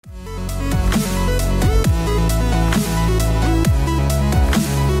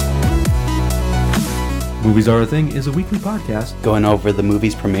Movies Are a Thing is a weekly podcast going over the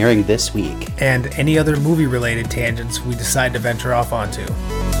movies premiering this week. And any other movie-related tangents we decide to venture off onto.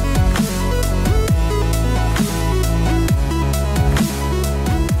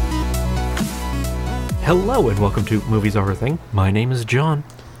 Hello and welcome to Movies Are a Thing. My name is John.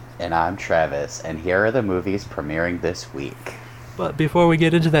 And I'm Travis, and here are the movies premiering this week. But before we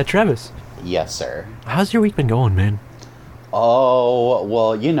get into that, Travis. Yes, sir. How's your week been going, man? Oh,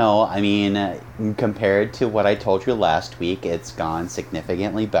 well, compared to what I told you last week, it's gone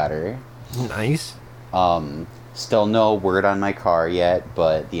significantly better. Nice. Still no word on my car yet,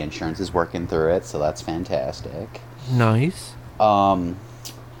 but the insurance is working through it, so that's fantastic. Nice.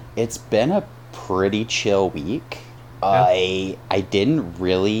 It's been a pretty chill week. Yeah. I didn't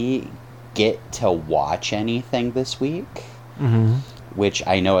really get to watch anything this week, which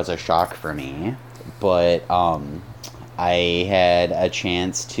I know is a shock for me, but I had a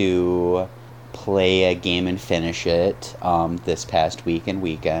chance to play a game and finish it this past week and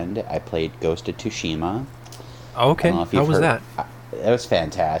weekend. I played Ghost of Tsushima. Okay, how was that? It was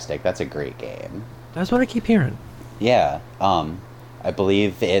fantastic. That's a great game. That's what I keep hearing. Yeah, I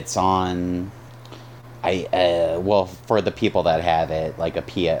believe it's on... for the people that have it, like a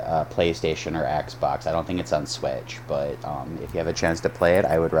PlayStation or Xbox, I don't think it's on Switch, but if you have a chance to play it,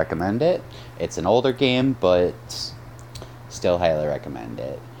 I would recommend it. It's an older game, but still highly recommend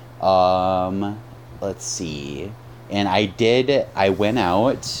it. Let's see. And I went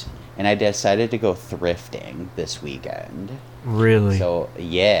out, and I decided to go thrifting this weekend. Really? So,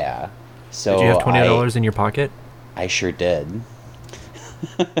 yeah. So did you have $20 in your pocket? I sure did.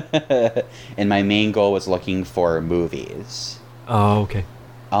 And my main goal was looking for movies. Oh, okay.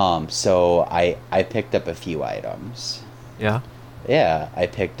 So I picked up a few items. Yeah? Yeah, I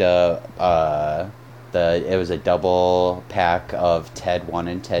picked up it was a double pack of Ted 1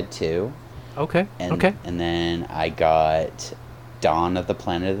 and Ted 2. Okay. And then I got Dawn of the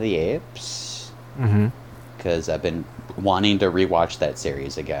Planet of the Apes. Because I've been wanting to rewatch that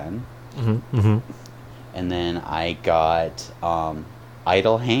series again. And then I got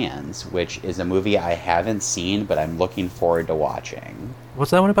Idle Hands, which is a movie I haven't seen, but I'm looking forward to watching.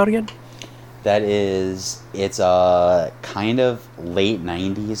 What's that one about again? It's a kind of late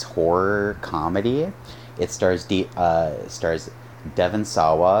 90s horror comedy. It stars Devon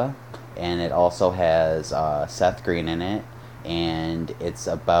Sawa, and it also has Seth Green in it, and it's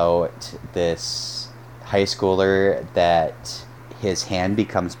about this high schooler that his hand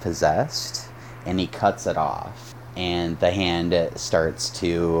becomes possessed, and he cuts it off. And the hand starts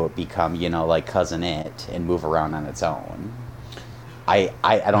to become, like Cousin It and move around on its own. I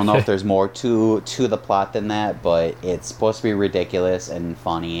don't know if there's more to the plot than that, but it's supposed to be ridiculous and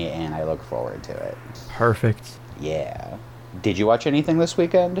funny, and I look forward to it. Perfect. Yeah. Did you watch anything this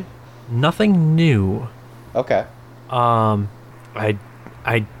weekend? Nothing new. Okay. I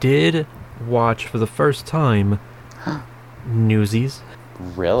did watch for the first time Newsies.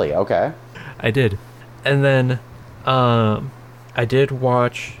 Really? Okay. I did. And then I did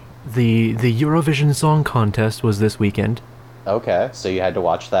watch the Eurovision Song Contest was this weekend. Okay, so you had to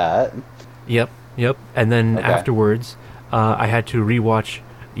watch that. Yep. And then afterwards, I had to rewatch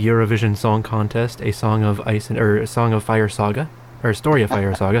Eurovision Song Contest, a Song of Fire Saga, or Story of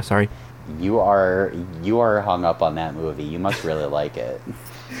Fire Saga. Sorry. You are hung up on that movie. You must really like it.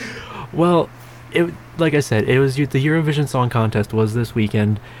 Well, like I said, it was the Eurovision Song Contest was this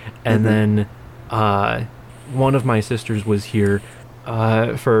weekend, and then one of my sisters was here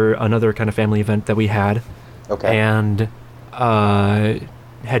for another kind of family event that we had. Okay. And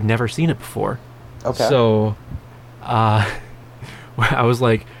had never seen it before. Okay. So I was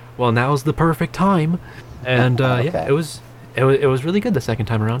like, well, now's the perfect time. And okay. Yeah, it was really good the second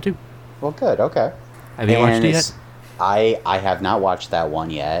time around too. Well, good. Okay. Have you watched it yet? I have not watched that one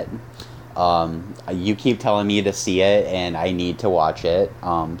yet. You keep telling me to see it, and I need to watch it,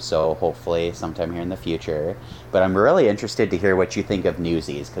 so hopefully sometime here in the future. But I'm really interested to hear what you think of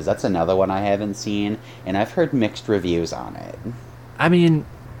Newsies, because that's another one I haven't seen, and I've heard mixed reviews on it. I mean,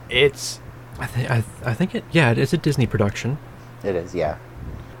 it's... I think it's a Disney production. It is, yeah.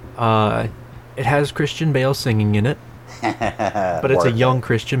 It has Christian Bale singing in it, but it's a young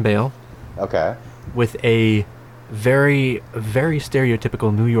Christian Bale. Okay. With a very, very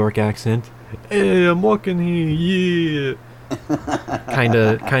stereotypical New York accent. Hey, I'm walking here, yeah. kind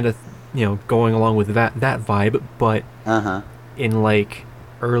of, going along with that vibe, but in like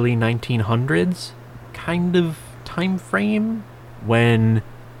early 1900s kind of time frame when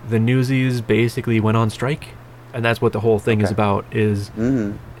the Newsies basically went on strike, and that's what the whole thing is about. Is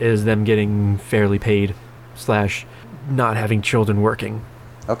them getting fairly paid / not having children working.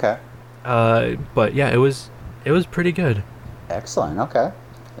 Okay. But yeah, it was pretty good. Excellent. Okay.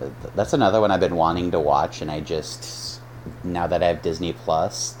 That's another one I've been wanting to watch, and I just, now that I have Disney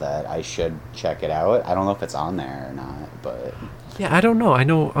Plus, that I should check it out. I don't know if it's on there or not, but Yeah, I don't know. I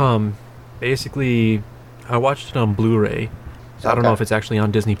know, basically, I watched it on Blu-ray, so I don't know Okay. if it's actually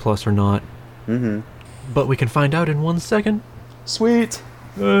on Disney Plus or not. mm-hmm. But we can find out in 1 second. Sweet.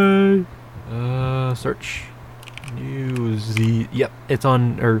 Search. Newsy. Yep, it's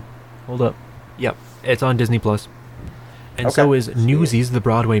on, hold up. Yep, it's on Disney Plus. And so Okay, is sweet. Newsies, the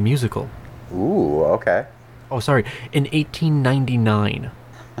Broadway musical. Ooh, okay. Oh, sorry, in 1899.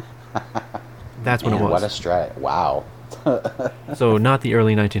 That's when Man, it was. what a strike. Wow. So not the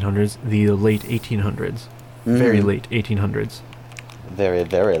early 1900s, the late 1800s. Very Mhm. late 1800s. Very,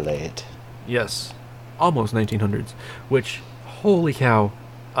 very late. Yes. Almost 1900s. Which, holy cow.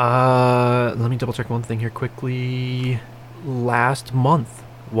 Let me double check one thing here quickly. Last month,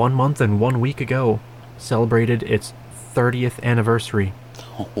 1 month and 1 week ago, celebrated its 30th anniversary.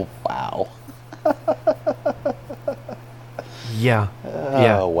 Oh, wow. Yeah. Oh,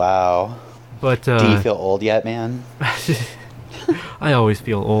 Yeah. wow. But, Do you feel old yet, man? I always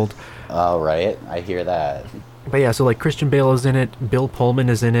feel old. All right. I hear that. But yeah, so like Christian Bale is in it, Bill Pullman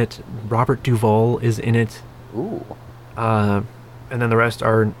is in it, Robert Duvall is in it. Ooh. And then the rest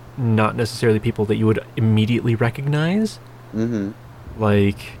are not necessarily people that you would immediately recognize. Mm-hmm.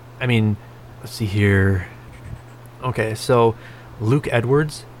 Like, I mean, let's see here. Okay, so Luke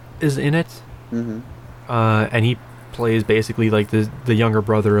Edwards is in it, Mm-hmm. and he plays basically like the younger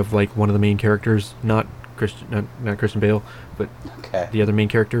brother of like one of the main characters, not Christian Bale, but Okay. the other main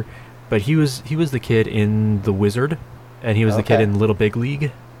character. But he was the kid in The Wizard, and he was the kid Okay. in Little Big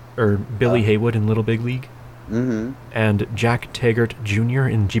League, or Billy Oh. Haywood in Little Big League, Mm-hmm. and Jack Taggart Jr.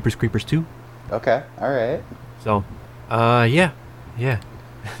 in Jeepers Creepers 2. Okay. All right. So, yeah.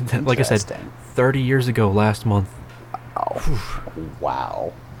 Like I said, Interesting. 30 years ago last month. Oh,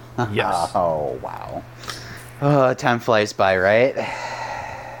 wow. Yes. Oh, wow. Oh, time flies by, right?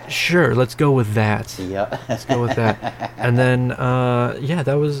 Sure, let's go with that. Yep. Let's go with that. And then, yeah,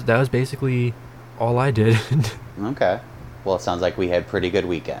 that was basically all I did. Okay. Well, it sounds like we had pretty good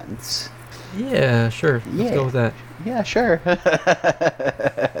weekends. Yeah, sure. Let's Yeah. go with that. Yeah, sure.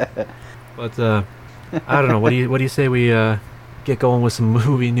 But I don't know. What do you say we get going with some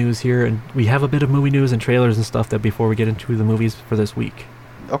movie news here? And we have a bit of movie news and trailers and stuff that before we get into the movies for this week.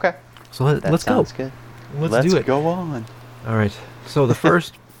 Okay. So That let's go. sounds good. Let's do it. go on. All right. So the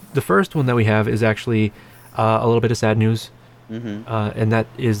first one that we have is actually a little bit of sad news, Mm-hmm. and that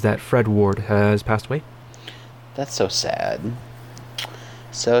is that Fred Ward has passed away. That's so sad.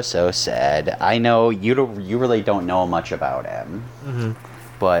 So sad. I know you really don't know much about him, Mm-hmm.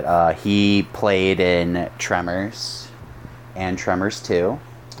 but he played in Tremors and Tremors 2,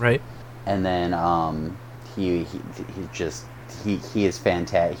 Right. and then he is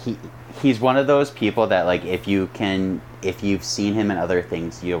fantastic. He's one of those people that, like, if you've seen him in other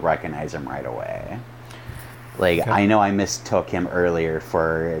things, you'll recognize him right away. Like, Okay. I know I mistook him earlier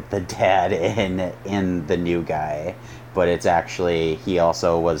for the dad in The New Guy, but it's actually, he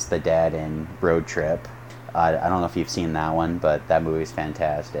also was the dad in Road Trip. I don't know if you've seen that one, but that movie's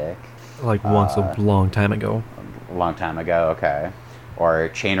fantastic. Like once a long time ago. A long time ago, okay. Or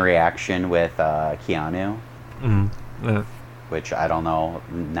Chain Reaction with Keanu, Mm. which I don't know,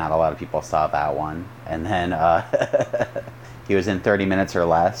 not a lot of people saw that one. And then he was in 30 Minutes or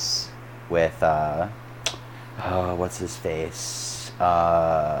Less with, what's his face?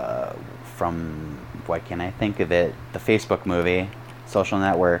 From, what can I think of it? The Facebook movie, Social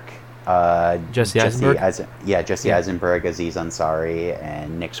Network. Jesse Eisenberg? Jesse Yeah. Eisenberg, Aziz Ansari,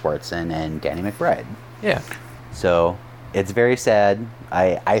 and Nick Swartzen, and Danny McBride. Yeah. So it's very sad.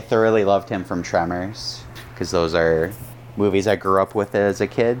 I thoroughly loved him from Tremors, because those are movies I grew up with as a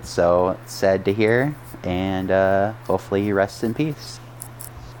kid, so it's sad to hear, and hopefully he rests in peace.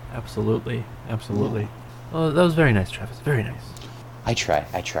 Absolutely. Absolutely. Oh, that was very nice, Travis. Very nice. I try.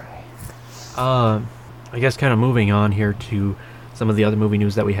 I guess kind of moving on here to some of the other movie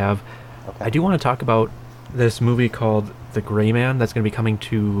news that we have. Okay. I do want to talk about this movie called The Gray Man that's going to be coming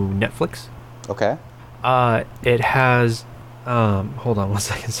to Netflix. Okay. It has, hold on 1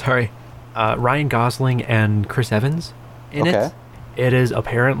 second, sorry. Ryan Gosling and Chris Evans in it. Okay. It is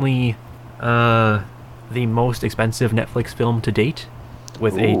apparently the most expensive Netflix film to date,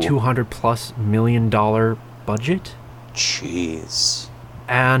 with a Ooh. $200+ million budget, Jeez.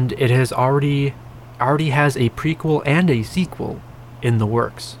 and it has already has a prequel and a sequel in the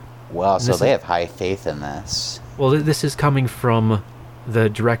works. Wow, And so this they is- have high faith in this. Well, this is coming from the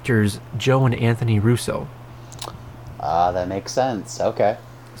directors Joe and Anthony Russo. That makes sense. Okay.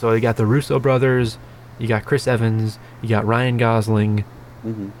 So you got the Russo brothers, you got Chris Evans, you got Ryan Gosling.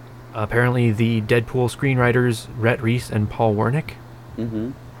 Mm-hmm. Apparently, the Deadpool screenwriters Rhett Reese and Paul Wernick,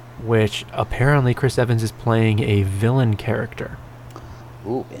 Mm-hmm. which apparently Chris Evans is playing a villain character.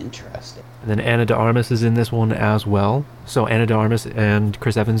 Ooh, interesting. And then Anna de Armas is in this one as well. So Anna de Armas and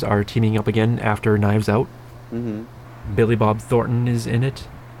Chris Evans are teaming up again after Knives Out. Mm-hmm. Billy Bob Thornton is in it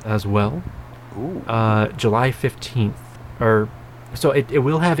as well. Ooh. July 15th. So it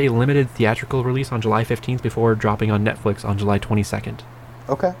will have a limited theatrical release on July 15th before dropping on Netflix on July 22nd.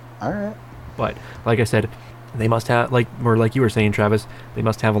 Okay. All right. But like I said, they must have, like you were saying, Travis, they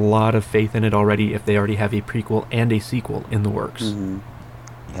must have a lot of faith in it already if they already have a prequel and a sequel in the works. Mm-hmm.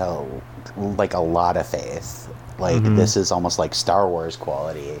 Like a lot of faith. Like Mhm. this is almost like Star Wars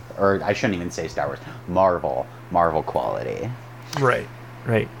quality, or I shouldn't even say Star Wars, Marvel quality. Right.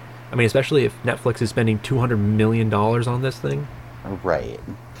 I mean, especially if Netflix is spending $200 million on this thing. Right.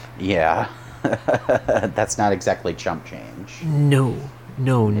 Yeah. That's not exactly chump change. No,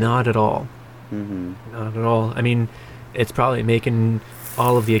 not at all. Mm-hmm. Not at all. I mean, it's probably making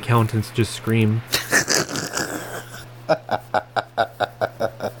all of the accountants just scream.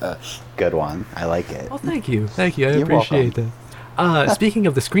 Good one. I like it. Well, thank you. I You're appreciate that. Speaking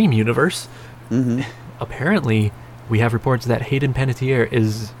of the Scream universe, Mm-hmm. apparently we have reports that Hayden Panettiere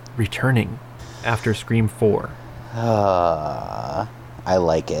is returning after Scream 4. I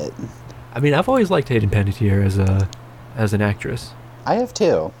like it. I mean, I've always liked Hayden Panettiere as an actress. I have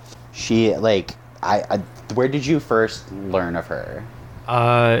too. She like I where did you first learn of her?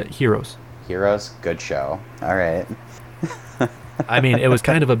 Heroes. Heroes, good show. All right. I mean, it was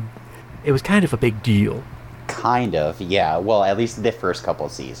kind of a big deal. Kind of, yeah. Well, at least the first couple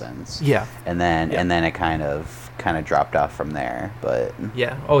seasons. Yeah. And then it kind of dropped off from there. But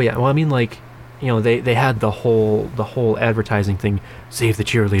Yeah. Oh yeah. Well, I mean, like, you know, they had the whole advertising thing, save the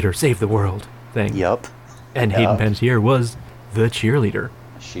cheerleader, save the world thing. yep, And Hayden Panettiere was the cheerleader.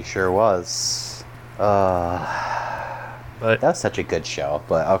 she sure was. That But was such a good show.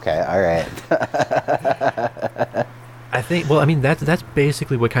 But okay, all right. I think, well, I mean, that's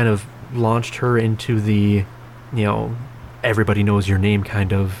basically what kind of launched her into the, you know, everybody knows your name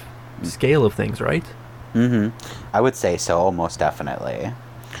kind of scale of things, right? Mm-hmm. I would say so, most definitely.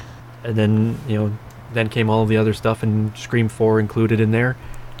 And then, you know, then came all the other stuff, and Scream 4 included in there.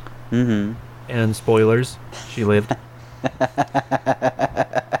 Mm-hmm. And spoilers, she lived.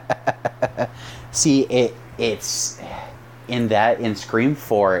 See, it's in Scream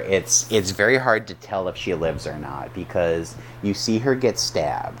 4, it's very hard to tell if she lives or not, because you see her get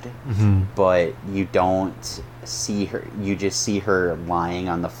stabbed, Mhm. but you don't see her. You just see her lying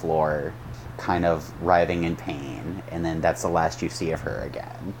on the floor, kind of writhing in pain, and then that's the last you see of her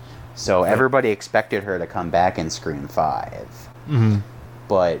again. So everybody expected her to come back in Scream 5, Hmm.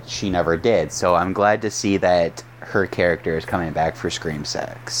 but she never did. So I'm glad to see that her character is coming back for Scream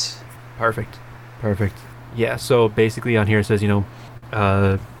 6. Perfect. Yeah, so basically on here it says, you know,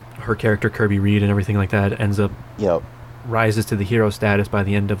 her character Kirby Reed and everything like that ends up Yep. rises to the hero status by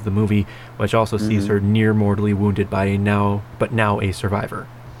the end of the movie, which also sees her near mortally wounded by now a survivor.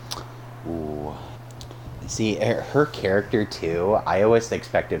 Ooh. See, her character too, I always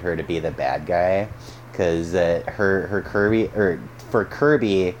expected her to be the bad guy, because her Kirby, or for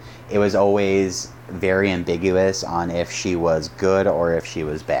Kirby, it was always very ambiguous on if she was good or if she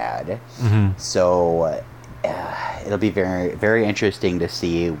was bad. Mm-hmm. So it'll be very, very interesting to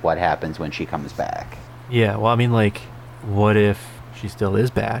see what happens when she comes back. Yeah, well, I mean, like, what if she still is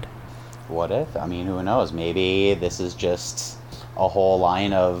bad? What if? I mean, who knows? Maybe this is just a whole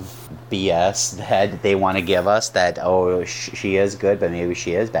line of BS that they want to give us, that, oh, she is good, but maybe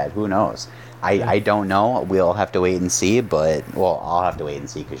she is bad. Who knows? I don't know. We'll have to wait and see, but, well, I'll have to wait and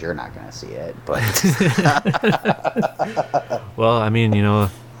see because you're not going to see it, but... Well, I mean, you know,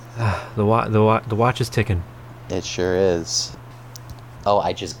 the watch is ticking. It sure is. Oh,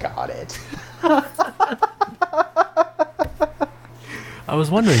 I just got it. I was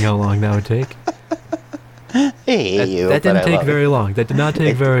wondering how long that would take. Hey, That didn't take very long. That did not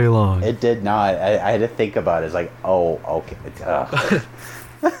take very long. It did not. I had to think about it. It's like, oh, okay.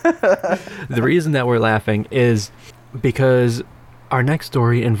 The reason that we're laughing is because our next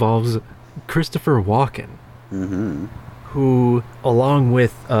story involves Christopher Walken, who, along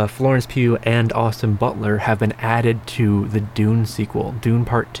with Florence Pugh and Austin Butler, have been added to the Dune sequel, Dune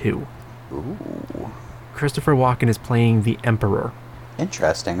Part 2. Ooh. Christopher Walken is playing the Emperor.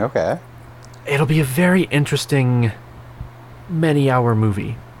 Interesting, okay. It'll be a very interesting many-hour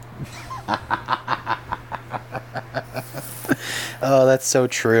movie. Oh, that's so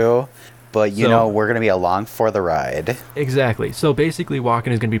true. But we're going to be along for the ride. Exactly. So basically, Walken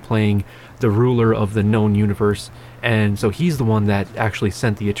is going to be playing the ruler of the known universe, and so he's the one that actually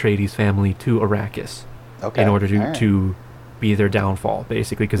sent the Atreides family to Arrakis in order to be their downfall,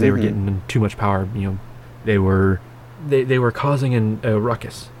 basically, because they were getting too much power. They were causing a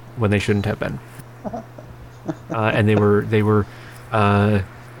ruckus when they shouldn't have been, and they were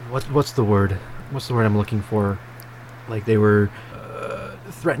what's the word? What's the word I'm looking for? Like they were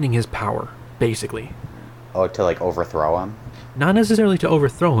threatening his power, basically. Oh, to like overthrow him? Not necessarily to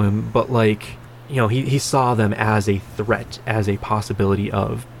overthrow him, but like, he saw them as a threat, as a possibility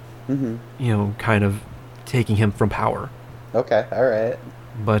of, kind of taking him from power. Okay, all right.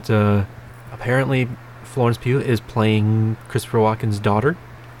 But apparently Florence Pugh is playing Christopher Walken's daughter.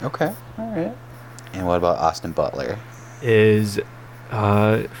 Okay, all right. And what about Austin Butler? Is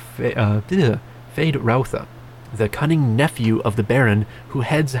Fade Rautha, the cunning nephew of the Baron who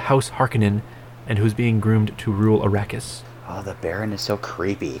heads House Harkonnen and who's being groomed to rule Arrakis. Oh, the Baron is so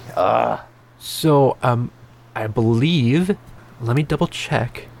creepy. Ugh. So, I believe, let me double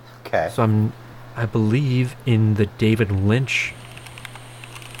check. Okay. So I believe in the David Lynch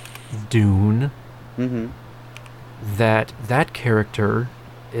Dune, that character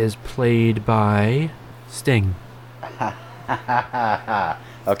is played by Sting.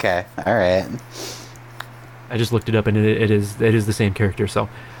 Okay, all right. I just looked it up, and it is the same character. So,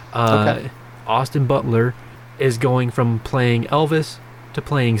 Okay. Austin Butler is going from playing Elvis to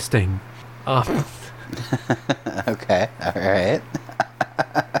playing Sting. Okay, all right.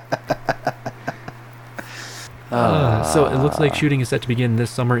 So it looks like shooting is set to begin this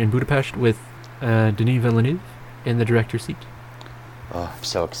summer in Budapest with Denis Villeneuve in the director's seat. Oh, I'm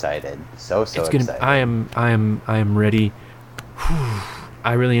so excited. So It's gonna. excited. I am ready.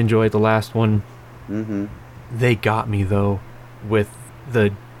 I really enjoyed the last one. Mm-hmm. They got me though, with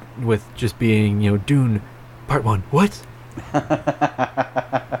just being Dune, Part 1. What?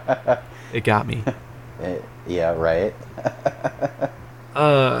 It got me. Yeah, right.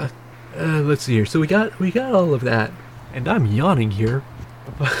 Let's see here. So we got all of that, and I'm yawning here,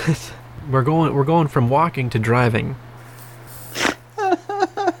 but we're going from walking to driving.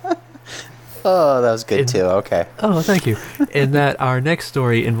 Oh, that was good too. Okay. Oh, thank you. In that our next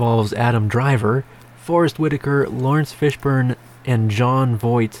story involves Adam Driver, Forrest Whitaker, Lawrence Fishburne, and Jon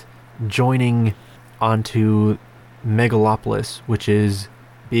Voight joining onto Megalopolis, which is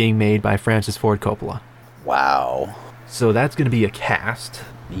being made by Francis Ford Coppola. Wow. So that's going to be a cast.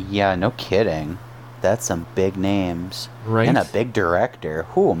 Yeah, no kidding. That's some big names. Right? And a big director.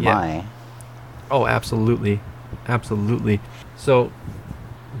 Who am Yeah. I? Oh, absolutely. Absolutely. So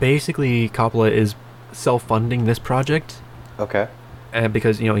basically Coppola is self-funding this project Okay.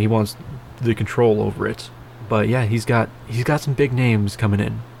 because he wants the control over it. But yeah, he's got some big names coming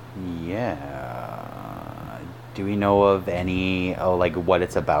in. Yeah. Do we know of any, like what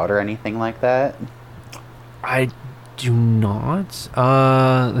it's about or anything like that? I do not.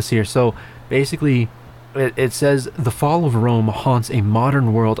 Let's see here. So basically, it says the fall of Rome haunts a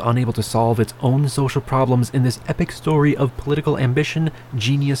modern world unable to solve its own social problems in this epic story of political ambition,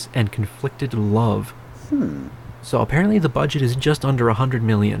 genius, and conflicted love. So apparently the budget is just under $100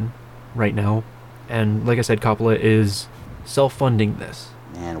 million right now, and like I said, Coppola is self-funding this.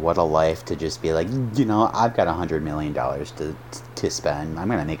 Man, what a life to just be like, I've got $100 million to spend. I'm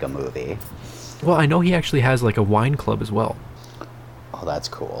gonna make a movie. Well, I know he actually has like a wine club as well. Oh, that's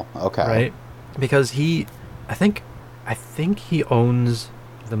cool. Okay. Right? Because I think he owns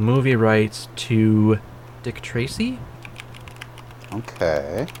the movie rights to Dick Tracy.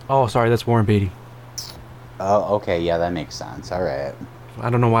 Okay. Oh, sorry, that's Warren Beatty. Oh, okay. Yeah, that makes sense. All right. I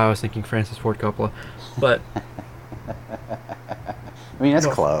don't know why I was thinking Francis Ford Coppola, but I mean, that's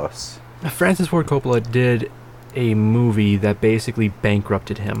close. Francis Ford Coppola did a movie that basically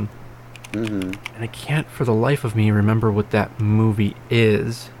bankrupted him. And I can't for the life of me remember what that movie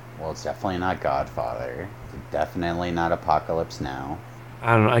is. Well, it's definitely not Godfather. Definitely not Apocalypse Now.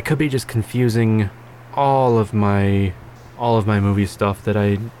 I don't know. I could be just confusing all of my movie stuff that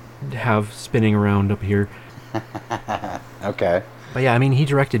I have spinning around up here. Okay. But yeah, I mean, he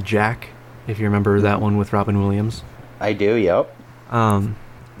directed Jack, if you remember that one with Robin Williams. I do, yep. That's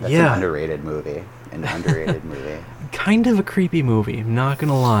yeah. an underrated movie. Kind of a creepy movie, not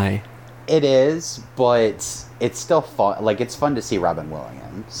gonna lie. It is, but it's still fun. Like, it's fun to see Robin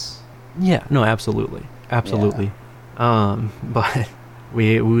Williams. Yeah, no, absolutely. But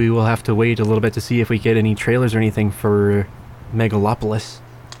we will have to wait a little bit to see if we get any trailers or anything for Megalopolis.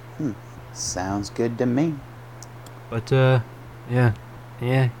 Sounds good to me. But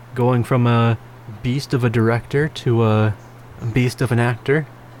yeah, going from a beast of a director to a beast of an actor,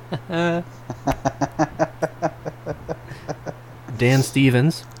 Dan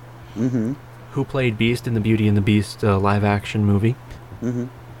Stevens, Mm-hmm. who played Beast in the Beauty and the Beast live-action movie, Mm-hmm.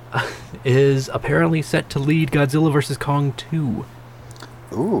 is apparently set to lead Godzilla vs. Kong 2.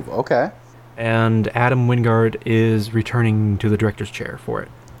 Ooh, okay. And Adam Wingard is returning to the director's chair for it.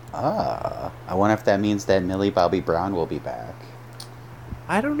 I wonder if that means that Millie Bobby Brown will be back.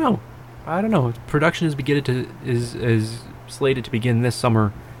 I don't know. Production is slated to begin this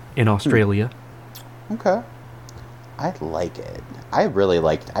summer in Australia. Okay. I like it. I really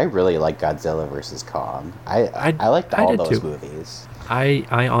like Godzilla vs. Kong. I liked all did those too. movies. I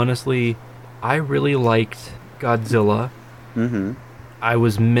honestly, I really liked Godzilla. Mm-hmm. I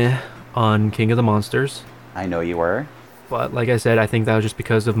was meh on King of the Monsters. I know you were. But like I said, I think that was just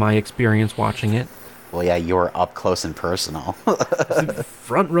because of my experience watching it. Well, yeah, you were up close and personal.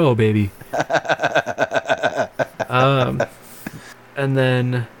 Front row, baby. And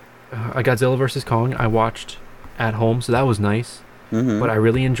then Godzilla vs. Kong I watched at home, so that was nice. Mm-hmm. But I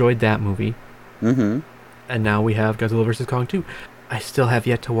really enjoyed that movie. Mm-hmm. And now we have Godzilla vs. Kong 2. I still have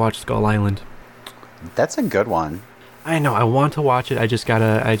yet to watch Skull Island. That's a good one. I know, I want to watch it. I just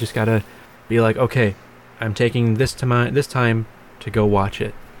gotta be like, okay, I'm taking this time to go watch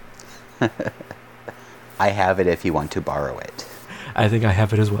it. I have it if you want to borrow it. I think I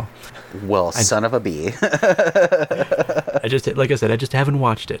have it as well. Well, son of a bee. Like I said, I just haven't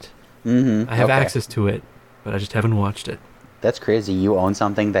watched it. Mm-hmm. I have access to it, but I just haven't watched it. That's crazy. You own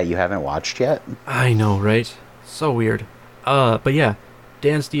something that you haven't watched yet? I know, right? So weird. But yeah,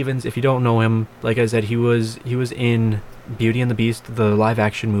 Dan Stevens, if you don't know him, like I said, he was in Beauty and the Beast, the live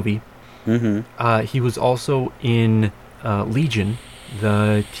action movie. Mm-hmm. He was also in Legion,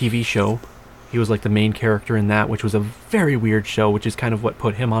 the TV show. He was like the main character in that, which was a very weird show, which is kind of what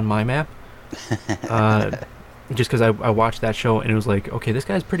put him on my map. Just because I watched that show and it was like, okay, this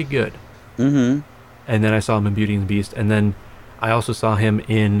guy's pretty good. Mm-hmm. And then I saw him in Beauty and the Beast, and then I also saw him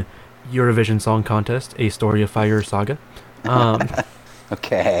in Eurovision Song Contest, A Story of Fire Saga.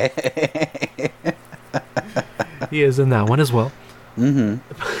 Okay. He is in that one as well.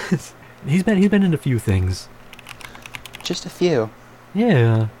 Mm-hmm. He's been in a few things. Just a few.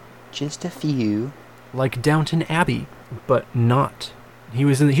 Yeah, Just a few. like Downton Abbey, but not. He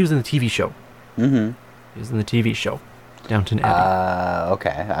was in the TV show. Mm-hmm. He was in the TV show, Downton Abbey.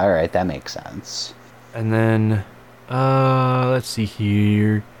 Okay. All right. That makes sense. And then, let's see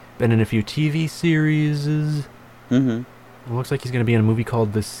here. Been in a few TV series. Mm-hmm. It looks like he's going to be in a movie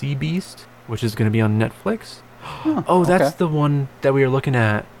called The Sea Beast, which is going to be on Netflix. Huh, Oh, that's okay. the one that we were looking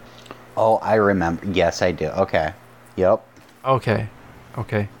at. Oh, I remember. Yes, I do. Okay. Yep. Okay.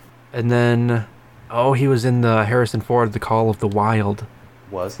 And then, he was in the Harrison Ford, The Call of the Wild.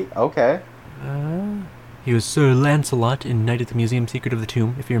 Was he? Okay. He was Sir Lancelot in Night at the Museum: Secret of the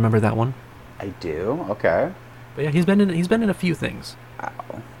Tomb, if you remember that one. I do. Okay. But yeah, he's been in a few things.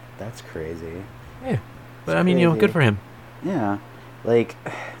 Wow. That's crazy. Yeah. But I mean, you know, good crazy. for him. Yeah. Like,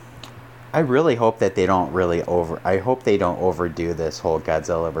 I really hope that they don't I hope they don't overdo this whole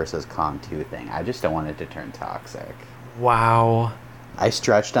Godzilla vs. Kong 2 thing. I just don't want it to turn toxic. Wow. I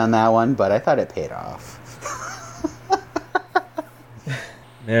stretched on that one, but I thought it paid off.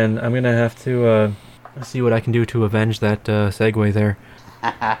 Man, I'm gonna have to see what I can do to avenge that segue there.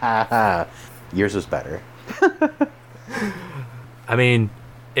 Yours was better. I mean,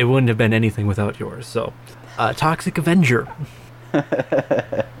 it wouldn't have been anything without yours. So, Toxic Avenger.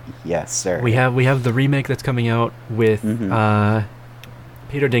 Yes, sir. We have the remake that's coming out with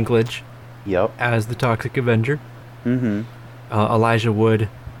Peter Dinklage Yep. as the Toxic Avenger. Mm-hmm. Elijah Wood,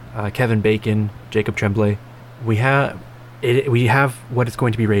 Kevin Bacon, Jacob Tremblay. We have what it's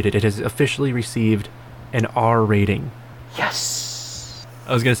going to be rated. It has officially received an R rating. Yes.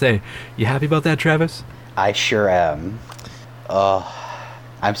 I was gonna say, you happy about that, Travis? I sure am. Oh,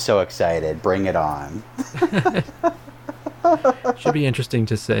 I'm so excited. Bring it on. Should be interesting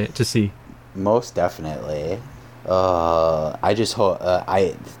to see. Most definitely. I just hope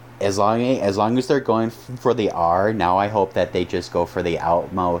as long as they're going for the R, now I hope that they just go for the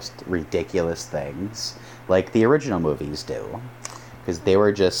outmost ridiculous things like the original movies do, because they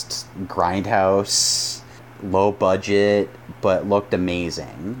were just grindhouse, low budget, but looked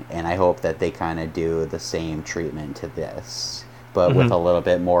amazing. And I hope that they kind of do the same treatment to this, but with a little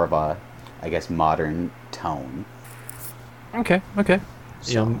bit more of a, I guess, modern tone. Okay.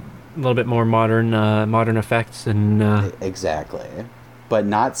 So. You know, a little bit more modern effects and. Exactly. But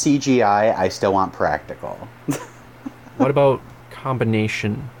not CGI, I still want practical. What about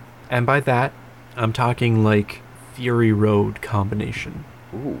combination? And by that, I'm talking like Fury Road combination.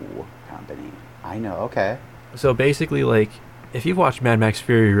 Ooh, company. I know, okay. So basically, like, if you've watched Mad Max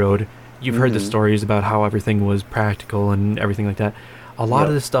Fury Road, you've heard the Mhm. stories about how everything was practical and everything like that. A lot of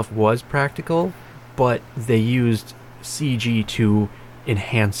Yep. this stuff was practical, but they used CG to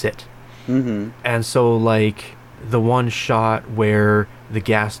enhance it. Mm-hmm. And so, like, the one shot where the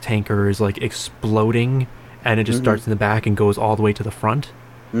gas tanker is, like, exploding and it just Mhm. starts in the back and goes all the way to the front,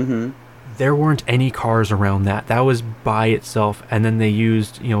 Mm-hmm. there weren't any cars around that. That was by itself. And then they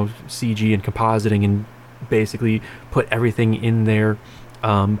used, CG and compositing and basically put everything in there.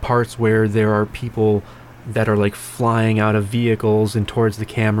 Parts where there are people that are, like, flying out of vehicles and towards the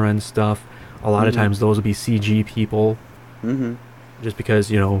camera and stuff. A lot of Mhm. times those will be CG people. Mm-hmm. Just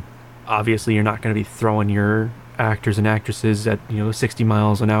because, obviously you're not going to be throwing your actors and actresses at, 60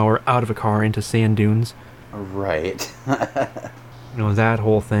 miles an hour out of a car into sand dunes. Right. That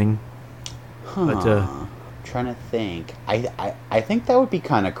whole thing. But, trying to think. I think that would be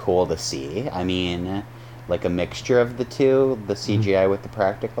kind of cool to see. I mean, like a mixture of the two, the CGI with the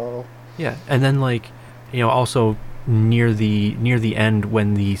practical. yeah. And then, like, also near the end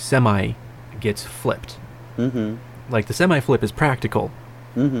when the semi gets flipped. Mm-hmm. Like, the semi flip is practical.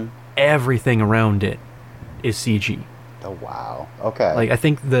 Mm-hmm. Everything around it is CG. Oh, wow. Okay. Like, I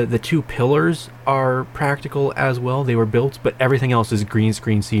think the two pillars are practical as well. They were built, but everything else is green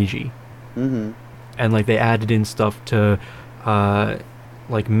screen CG. Mm-hmm. And, like, they added in stuff to,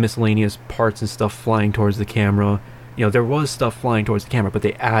 like, miscellaneous parts and stuff flying towards the camera. There was stuff flying towards the camera, but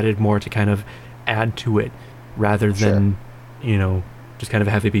they added more to kind of add to it rather than, just kind of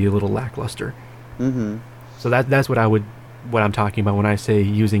have it be a little lackluster. Mm-hmm. So that's what I'm talking about when I say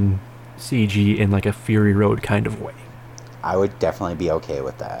using CG in, like, a Fury Road kind of way. I would definitely be okay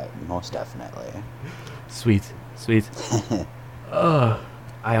with that. Most definitely. Sweet.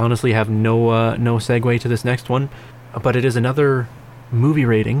 I honestly have no segue to this next one, but it is another movie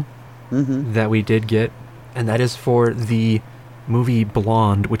rating Mm-hmm. that we did get, and that is for the movie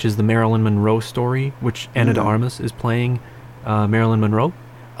Blonde, which is the Marilyn Monroe story, which Ana de Armas is playing Marilyn Monroe.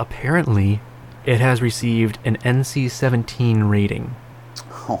 Apparently, it has received an NC-17 rating.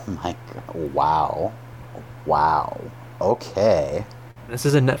 Oh my god. Wow. Wow. Okay. This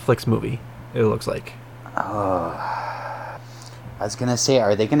is a Netflix movie, it looks like. I was gonna say,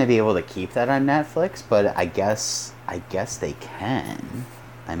 are they gonna be able to keep that on Netflix? But I guess they can.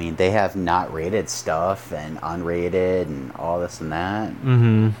 I mean, they have not rated stuff and unrated and all this and that.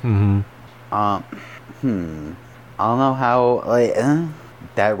 I don't know how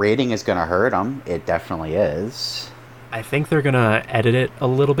that rating is gonna hurt them. It definitely is. I think they're gonna edit it a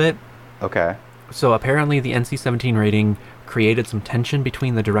little bit. Okay. So apparently the NC-17 rating created some tension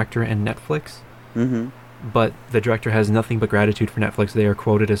between the director and Netflix. Mm-hmm. But the director has nothing but gratitude for Netflix. They are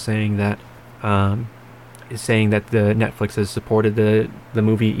quoted as saying that the Netflix has supported the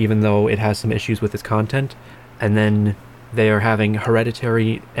movie even though it has some issues with its content. And then they are having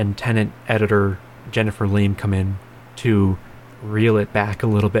Hereditary and Tenet editor Jennifer Lame come in to reel it back a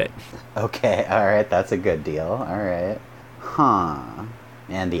little bit. Okay. All right. That's a good deal. All right. Huh.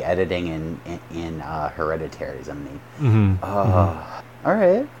 And the editing in Hereditary is amazing. All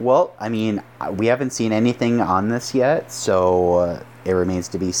right. Well, I mean, we haven't seen anything on this yet, so it remains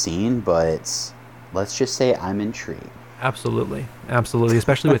to be seen, but let's just say I'm intrigued. Absolutely.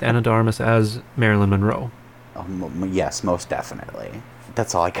 Especially with Ana de Armas as Marilyn Monroe. Yes, most definitely.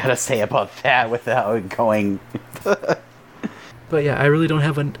 That's all I gotta say about that without going... But yeah, I really don't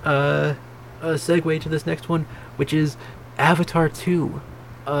have a segue to this next one, which is Avatar 2.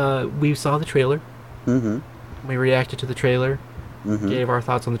 We saw the trailer. Mm-hmm. We reacted to the trailer. Mm-hmm. Gave our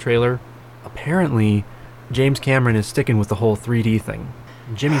thoughts on the trailer. Apparently, James Cameron is sticking with the whole 3D thing.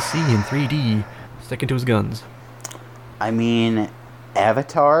 Jimmy C in 3D, sticking to his guns. I mean,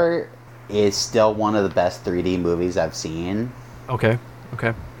 Avatar is still one of the best 3D movies I've seen. Okay.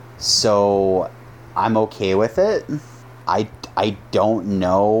 So, I'm okay with it. I don't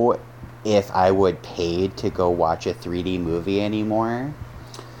know if I would pay to go watch a 3D movie anymore.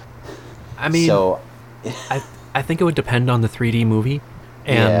 I mean, so, I think it would depend on the 3D movie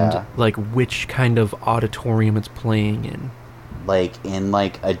and Yeah. like which kind of auditorium it's playing in. like in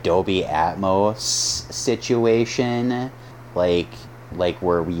like Adobe Atmos situation, like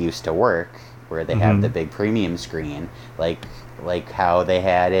where we used to work, where they have the big premium screen, like how they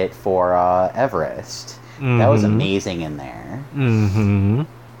had it for Everest. That was amazing in there.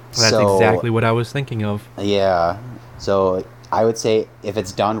 That's So- exactly what I was thinking of. Yeah. So I would say if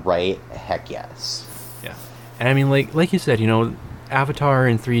it's done right, heck yes. Yeah. And I mean, like you said, Avatar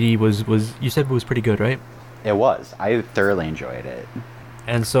in 3D was you said was pretty good, right? It was. I thoroughly enjoyed it.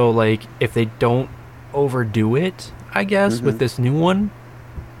 And so, like, if they don't overdo it, I guess, with this new one,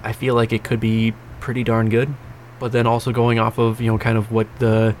 I feel like it could be pretty darn good. but then also going off of, kind of what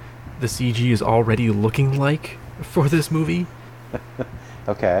the CG is already looking like for this movie.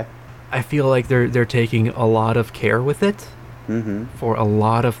 Okay. I feel like they're taking a lot of care with it for a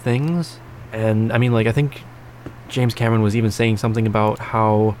lot of things. And I mean, like, I think James Cameron was even saying something about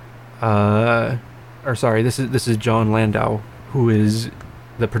how this is John Landau, who is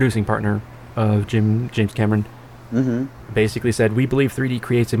the producing partner of James Cameron. Basically said, we believe 3D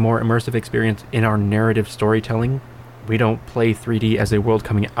creates a more immersive experience in our narrative storytelling. We don't play 3D as a world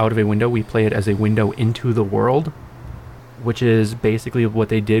coming out of a window, we play it as a window into the world, which is basically what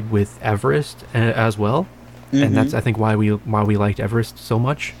they did with Everest as well. And that's, I think, why we liked Everest so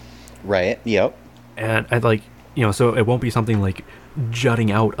much. Right, yep. And I'd like, so it won't be something like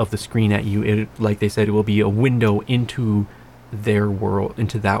jutting out of the screen at you. It, like they said, it will be a window into their world,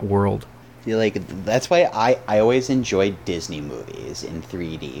 into that world. Like, that's why I always enjoyed Disney movies in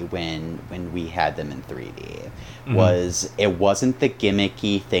 3D when we had them in 3D. It wasn't the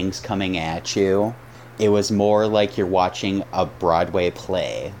gimmicky things coming at you. It was more like you're watching a Broadway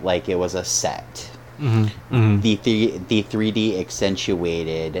play, like it was a set. The 3D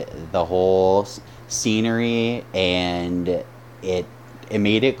accentuated the whole scenery, and it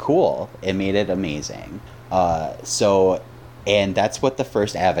made it cool. It made it amazing. And that's what the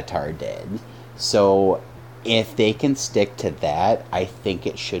first Avatar did. So if they can stick to that, I think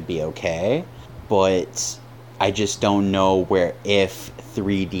it should be okay. But I just don't know if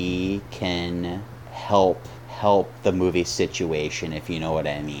 3D can help the movie situation, if you know what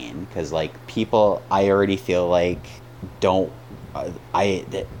I mean. Because, like, people, I already feel like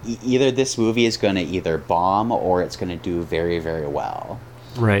either this movie is going to either bomb or it's going to do very, very well.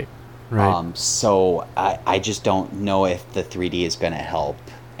 Right. So I just don't know if the 3D is going to help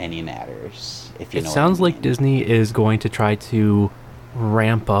any matters. If you know, it sounds what I mean. like Disney is going to try to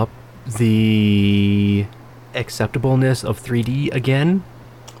ramp up the acceptableness of 3D again,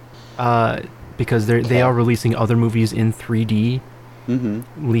 because they are releasing other movies in 3D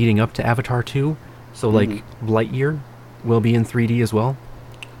leading up to Avatar 2. So like Lightyear will be in 3D as well.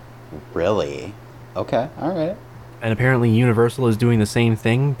 Really? Okay. All right. And apparently Universal is doing the same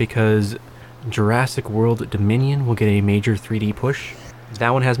thing, because Jurassic World Dominion will get a major 3D push. That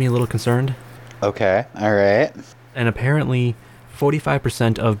one has me a little concerned. Okay, all right. And apparently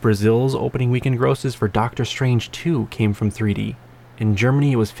 45% of Brazil's opening weekend grosses for Doctor Strange 2 came from 3D. In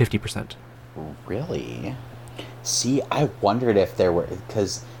Germany, it was 50%. Really? See, I wondered if there were...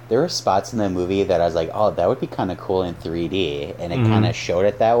 Because there were spots in the movie that I was like, oh, that would be kind of cool in 3D. And it kind of showed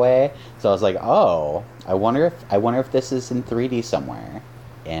it that way. So I was like, oh, I wonder if this is in 3D somewhere.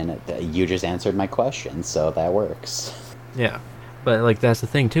 And you just answered my question, so that works. Yeah. But, like, that's the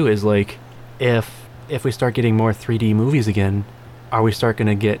thing, too, is, like, if we start getting more 3D movies again, are we start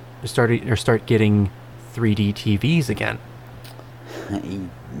getting 3D TVs again?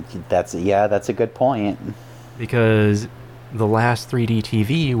 That's a good point. Because the last 3D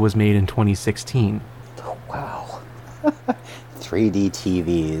TV was made in 2016. Oh, wow. 3D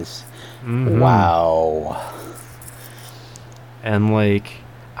TVs. Wow. And, like,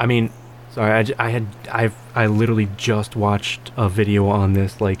 I mean, sorry, I literally just watched a video on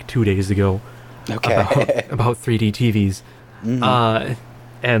this like 2 days ago. Okay. about 3D TVs.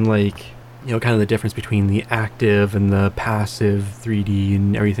 And, like, kind of the difference between the active and the passive 3D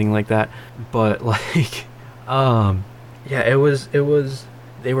and everything like that. But, like, yeah, it was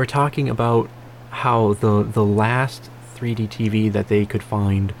they were talking about how the last 3D TV that they could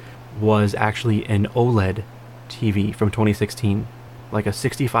find was actually an OLED TV from 2016, like a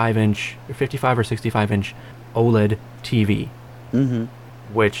 55 or 65 inch OLED TV,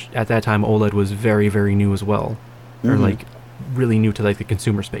 which at that time OLED was very, very new as well, or like really new to like the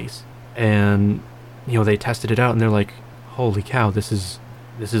consumer space. And they tested it out and they're like, holy cow, this is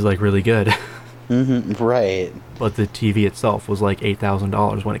like really good. Right. But the TV itself was like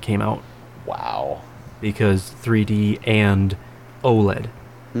 $8,000 when it came out. Wow. Because 3D and OLED.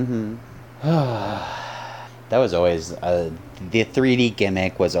 That was always the 3D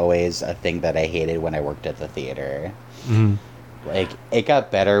gimmick was always a thing that I hated when I worked at the theater. Like, it got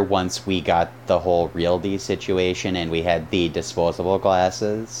better once we got the whole RealD situation and we had the disposable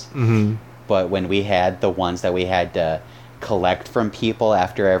glasses. But when we had the ones that we had to collect from people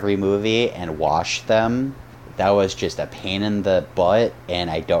after every movie and wash them, that was just a pain in the butt, and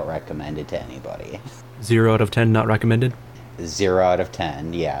I don't recommend it to anybody. 0 out of 10 not recommended? 0 out of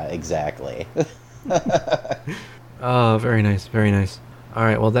 10, yeah, exactly. Oh, very nice, very nice. All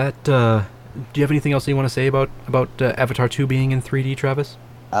right, well, that, do you have anything else you want to say about Avatar 2 being in 3D, Travis?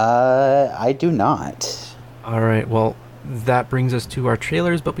 I do not. All right, well, that brings us to our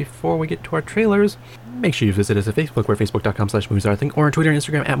trailers. But before we get to our trailers, make sure you visit us at Facebook. We're facebook.com/moviesarethathing, or on Twitter and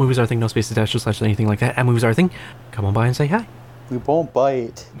Instagram @moviesarethathing, no spaces dash slash anything like that, @moviesarethathing. Come on by and say hi. We won't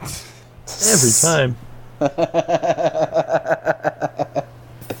bite. Every time.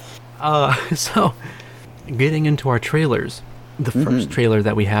 So, getting into our trailers, the first trailer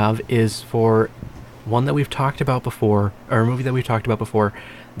that we have is for one that we've talked about before, or a movie that we've talked about before,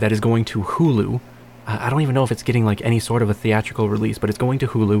 that is going to Hulu. I don't even know if it's getting like any sort of a theatrical release, but it's going to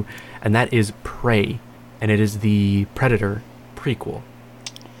Hulu, and that is Prey, and it is the Predator prequel.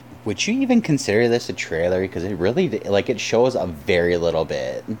 Would you even consider this a trailer? Because it really, like, it shows a very little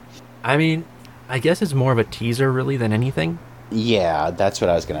bit. I mean, I guess it's more of a teaser really than anything, Yeah, that's what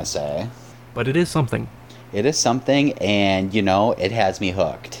I was gonna say. but it is something. It is something, and you know, it has me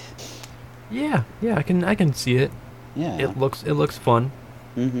hooked. Yeah, I can see it. Yeah. It looks fun.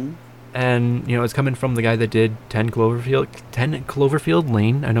 Mm-hmm. And, you know, it's coming from the guy that did 10 Cloverfield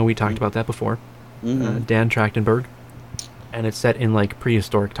Lane. I know we talked about that before. Mm-hmm. Dan Trachtenberg. And it's set in, like,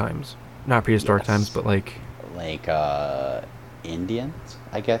 prehistoric times. Not prehistoric times, but, like... Like, Indians,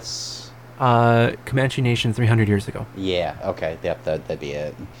 I guess? Comanche Nation 300 years ago. Yeah, okay, yep, that'd be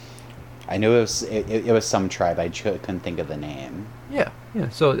it. I knew it was some tribe, I couldn't think of the name. Yeah.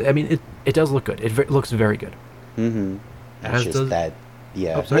 So, I mean, it does look good. It looks very good. Mm-hmm. As It's just does... that...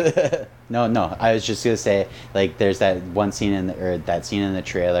 Yeah. Oh, sorry. No. I was just gonna say, like, there's that one scene that scene in the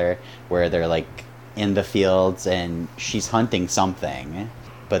trailer where they're like in the fields and she's hunting something,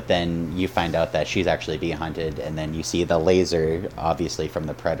 but then you find out that she's actually being hunted, and then you see the laser, obviously from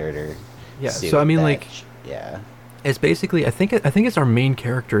the Predator. Yeah. suit So I mean, that like, yeah. it's basically I think it's our main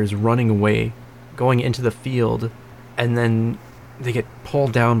character is running away, going into the field, and then they get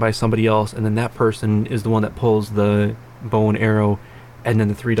pulled down by somebody else, and then that person is the one that pulls the bow and arrow. And then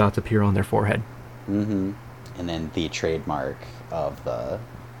the 3 dots appear on their forehead. Mm-hmm. And then the trademark of the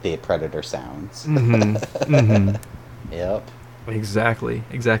Predator sounds. Mm-hmm. Mm-hmm. Yep. Exactly.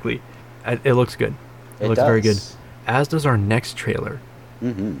 It looks good. It looks does. very good. As does our next trailer.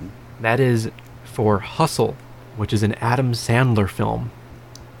 Mm-hmm. That is for Hustle, which is an Adam Sandler film.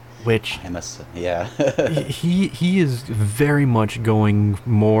 Which Yeah. he is very much going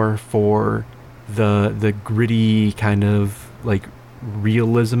more for the gritty kind of like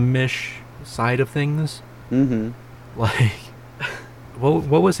realism-ish side of things. Mm-hmm. Like,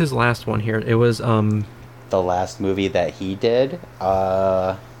 what was his last one here? It was The last movie that he did,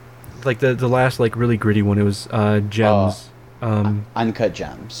 like the last like really gritty one. It was Gems. Uncut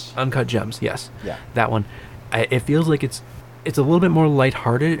Gems. Uncut Gems. Yes. Yeah. That one. It feels like it's a little bit more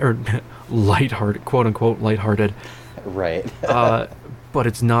lighthearted, or lighthearted, quote unquote lighthearted. Right. But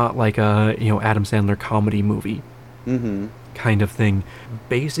it's not like a Adam Sandler comedy movie. Mm-hmm. Kind of thing.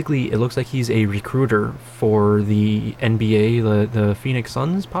 Basically, it looks like he's a recruiter for the NBA, the Phoenix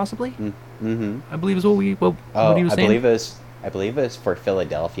Suns, possibly. Mm-hmm. I believe is what he was saying. I believe it was for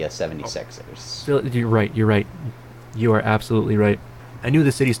Philadelphia 76ers. You're right. You are absolutely right. I knew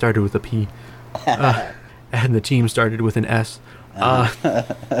the city started with a P, and the team started with an S.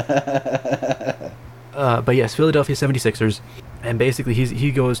 But yes, Philadelphia 76ers. And basically, he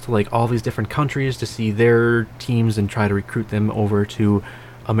goes to like all these different countries to see their teams and try to recruit them over to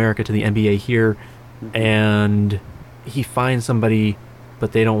America, to the NBA here. Mm-hmm. And he finds somebody,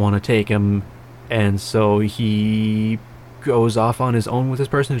 but they don't want to take him. And so he goes off on his own with this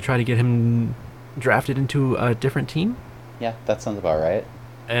person to try to get him drafted into a different team. Yeah, that sounds about right.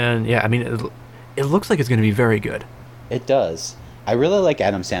 And yeah, I mean, it looks like it's going to be very good. It does. I really like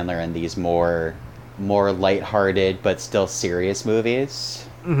Adam Sandler in these more lighthearted but still serious movies.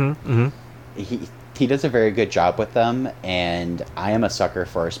 Mm-hmm. Mm-hmm. He does a very good job with them, and I am a sucker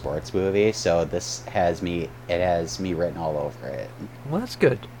for a sports movie, so this has me written all over it. Well, that's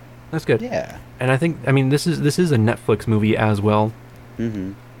good. That's good. Yeah. And I think, I mean, this is a Netflix movie as well.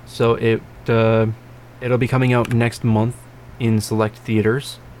 Mm-hmm. So it'll be coming out next month in select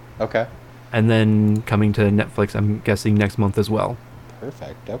theaters. Okay. And then coming to Netflix, I'm guessing next month as well.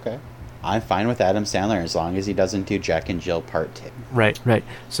 Perfect. Okay. I'm fine with Adam Sandler as long as he doesn't do Jack and Jill Part 2. Right.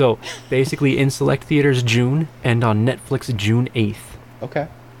 So basically in select theaters June, and on Netflix June 8th. Okay.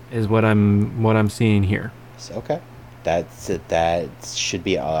 Is what I'm seeing here. So, okay. That should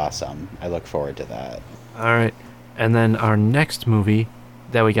be awesome. I look forward to that. All right. And then our next movie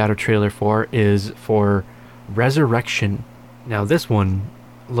that we got a trailer for is for Resurrection. Now this one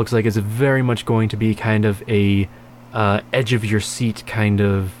looks like it's very much going to be kind of a edge of your seat kind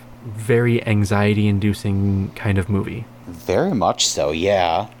of very anxiety-inducing kind of movie. Very much so,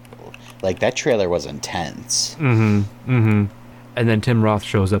 yeah. Like, that trailer was intense. Mm-hmm. And then Tim Roth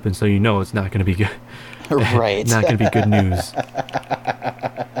shows up, and so you know it's not going to be good. Right. Not going to be good news.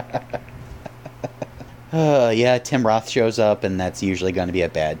 Yeah, Tim Roth shows up, and that's usually going to be a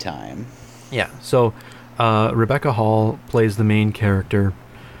bad time. Yeah. So, Rebecca Hall plays the main character.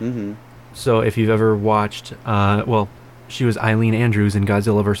 Mm-hmm. So if you've ever watched, she was Eileen Andrews in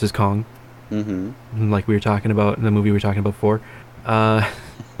Godzilla vs. Kong. Mm-hmm. Like we were talking about in the movie we were talking about before.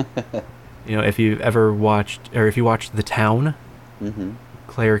 If you've ever watched, or if you watched The Town, Mm-hmm.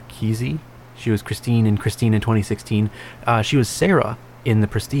 Claire Kesey, she was Christine in 2016. She was Sarah in The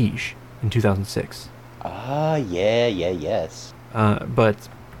Prestige in 2006. Yes. But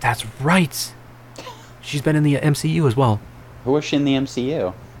that's right. She's been in the MCU as well. Who was she in the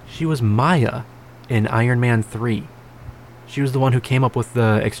MCU? She was Maya in Iron Man 3. She was the one who came up with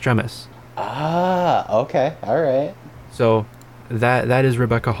the Extremis. Okay, all right. So that is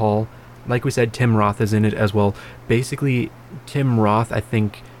Rebecca Hall. Like we said, Tim Roth is in it as well. Basically, Tim Roth, I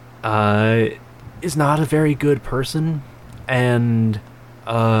think, is not a very good person, and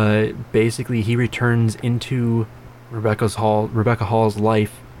basically he returns into Rebecca Hall's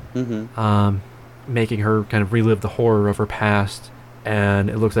life, making her kind of relive the horror of her past, and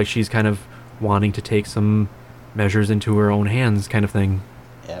it looks like she's kind of wanting to take some measures into her own hands, kind of thing.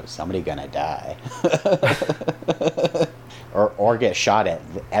 Yeah, somebody gonna die. or get shot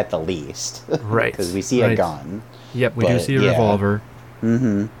at the least. Right. Because we see a gun. Yep, we do see a revolver.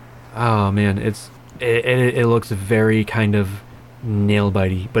 Mm-hmm. Oh man, it looks very kind of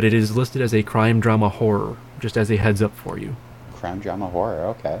nail-bitey, but it is listed as a crime drama horror, just as a heads up for you. Crime drama horror,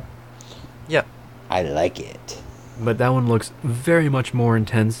 okay. Yep. I like it. But that one looks very much more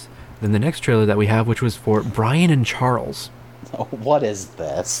intense than the next trailer that we have, which was for Brian and Charles. What is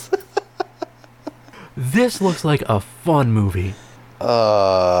this? This looks like a fun movie.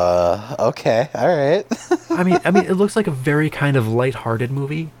 Okay, all right. I mean, it looks like a very kind of lighthearted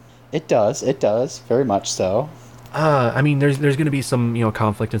movie. It does, very much so. I mean, there's going to be some,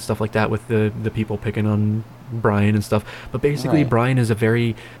 conflict and stuff like that with the people picking on Brian and stuff. But basically, Right. Brian is a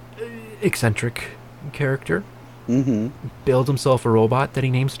very eccentric character. Mm-hmm. Builds himself a robot that he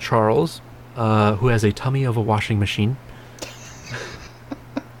names Charles, who has a tummy of a washing machine.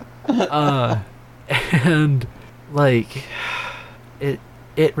 And like,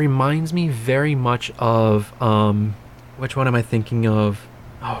 it reminds me very much of which one am I thinking of?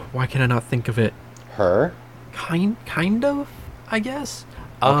 Oh, why can I not think of it? Her? Kind of, I guess.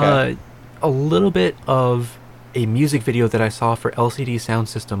 Okay. A little bit of a music video that I saw for LCD Sound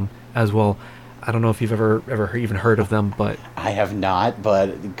System as well. I don't know if you've ever even heard of them, but I have not,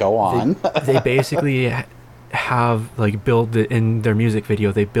 but go on. they basically have in their music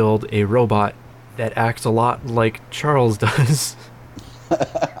video, they build a robot that acts a lot like Charles does.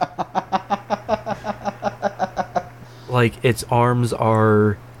 Like its arms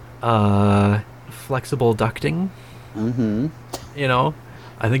are flexible ducting. Mm-hmm.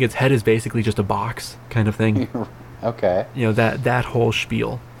 I think its head is basically just a box kind of thing. Okay. That whole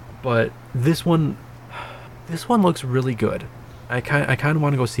spiel. But this one looks really good. I kind of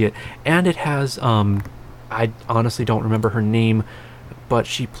want to go see it. And it has I honestly don't remember her name, but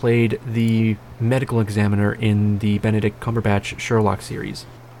she played the medical examiner in the Benedict Cumberbatch Sherlock series.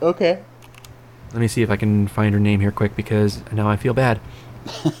 Okay. Let me see if I can find her name here quick, because now I feel bad.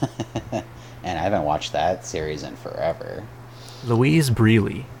 And I haven't watched that series in forever. Louise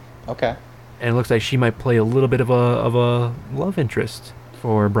Brealey. Okay. And it looks like she might play a little bit of a love interest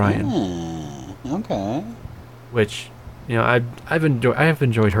for Brian. Okay. Which, I have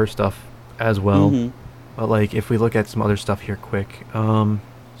enjoyed her stuff as well. Mm-hmm. But like, if we look at some other stuff here quick,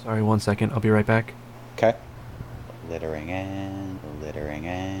 sorry, 1 second, I'll be right back. Okay. Littering,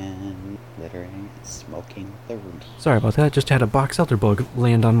 smoking the room. Sorry about that. Just had a box elder bug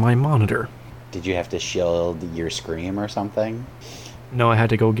land on my monitor. Did you have to shield your scream or something? No, I had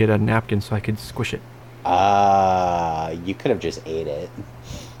to go get a napkin so I could squish it. You could have just ate it.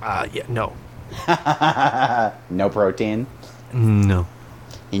 Yeah, no. No protein? No.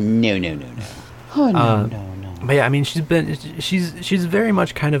 No. Oh, no. But yeah, I mean, she's very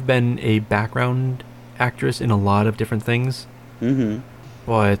much kind of been a background actress in a lot of different things. Mm-hmm.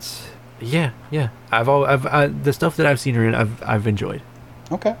 But yeah, I've the stuff that I've seen her in, I've enjoyed.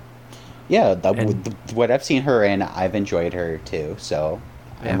 Okay. Yeah, what I've seen her in, I've enjoyed her too. So,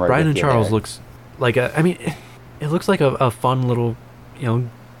 Yeah, I'm right Brian with and you Charles there. looks like it looks like a fun little,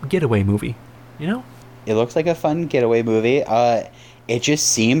 getaway movie. It looks like a fun getaway movie. It just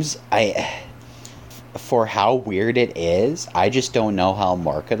seems for how weird it is, I just don't know how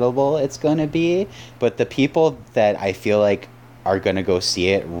marketable it's gonna be. But the people that I feel like are gonna go see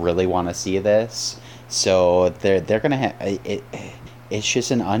it really want to see this, so they're gonna have it. it's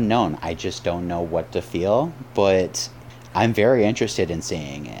just an unknown. I just don't know what to feel, but I'm very interested in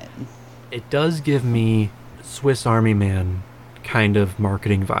seeing it. It does give me Swiss Army Man kind of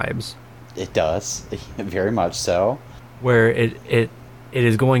marketing vibes, It does, very much so. where it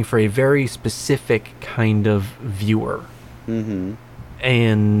is going for a very specific kind of viewer. Mm-hmm.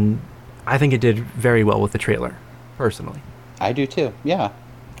 And I think it did very well with the trailer, personally. I do too. Yeah.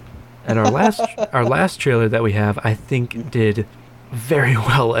 And our last trailer that we have, I think, did very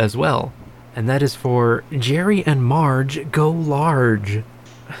well as well. And that is for Jerry and Marge Go Large.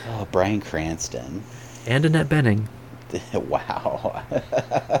 Oh, Bryan Cranston. And Annette Bening. Wow.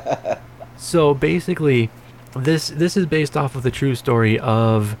 So basically, this is based off of the true story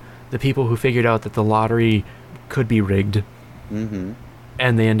of the people who figured out that the lottery could be rigged. Mm-hmm.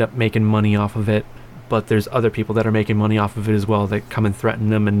 And they end up making money off of it. But there's other people that are making money off of it as well that come and threaten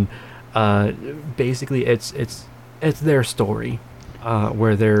them. And basically, it's their story,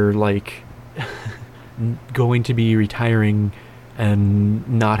 where they're like going to be retiring and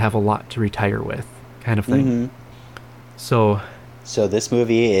not have a lot to retire with, kind of thing. Mm-hmm. So this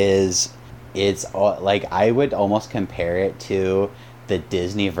movie like, I would almost compare it to the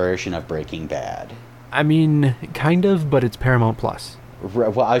Disney version of Breaking Bad. I mean, kind of, but it's Paramount Plus.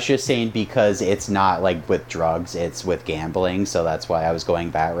 Well, I was just saying because it's not like with drugs, it's with gambling, so that's why I was going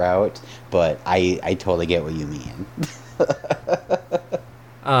that route. But I totally get what you mean.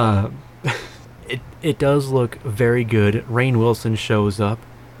 It does look very good. Rainn Wilson shows up.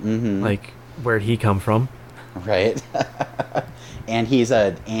 Mm-hmm. Like, where'd he come from? Right. and he's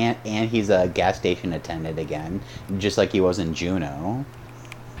a gas station attendant again, just like he was in Juno.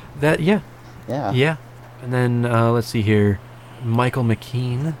 Yeah. Yeah. And then let's see here, Michael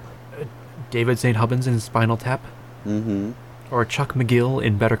McKean, David St. Hubbins in Spinal Tap, Mm-hmm. or Chuck McGill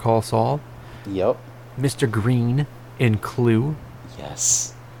in Better Call Saul, Yep. Mr. Green in Clue.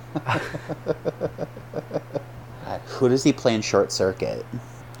 Yes. Who does he play in Short Circuit?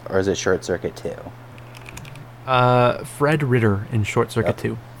 Or is it Short Circuit 2? Fred Ritter in Short Circuit Yep.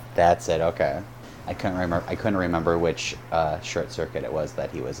 2. That's it, okay. I couldn't remember which Short Circuit it was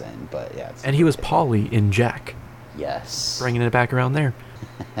that he was in, but yeah. And he was Paulie in Jack, Yes. bringing it back around there.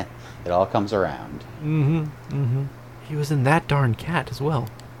 It all comes around. He was in That Darn Cat as well.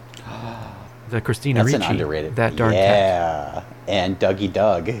 The Christina That's Ricci. an underrated. That Darn Cat. Yeah. And Dougie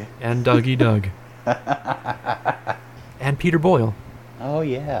Doug. And Dougie Doug. And Peter Boyle. Oh,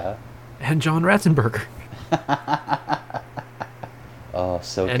 yeah. And John Ratzenberger. Oh,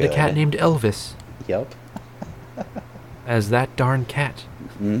 so And good. a cat named Elvis Yep. as That Darn Cat.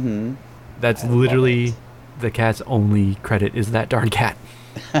 Mm-hmm. That's I love literally it. the cat's only credit is That Darn Cat.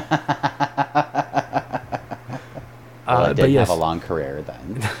 Well, it but didn't yes. have a long career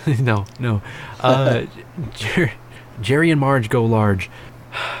then. No. Jerry and Marge Go Large.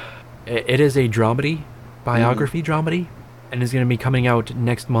 It is a dramedy, biography dramedy, and is going to be coming out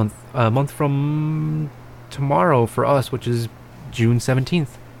next month, a month from tomorrow for us, which is June 17th.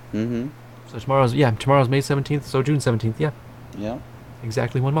 Mm-hmm. So tomorrow's May 17th, so June 17th, yeah. Yep.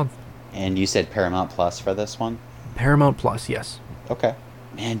 Exactly 1 month. And you said Paramount Plus for this one? Paramount Plus, yes. Okay.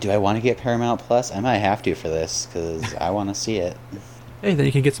 Man, do I want to get Paramount Plus? I might have to for this, because I want to see it. Hey, then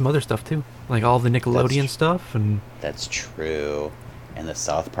you can get some other stuff too, like all the Nickelodeon tr- stuff and. That's true. And the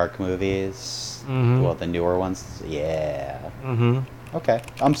South Park movies? Mhm. Well, the newer ones? Yeah. Mm-hmm. Okay,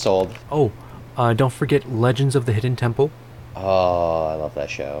 I'm sold. Oh, don't forget Legends of the Hidden Temple. Oh, I love that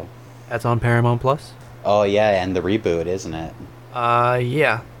show. That's on Paramount Plus. Oh, yeah, and the reboot, isn't it?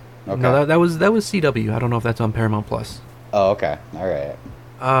 Yeah. Okay. No, that was CW. I don't know if that's on Paramount Plus. Oh, okay. All right.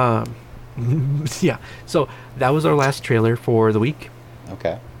 Yeah. So that was our last trailer for the week,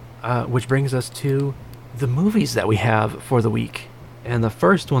 Okay. which brings us to the movies that we have for the week. And the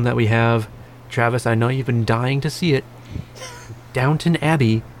first one that we have, Travis, I know you've been dying to see it. Downton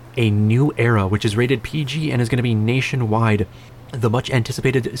Abbey, A New Era, which is rated PG and is going to be nationwide. The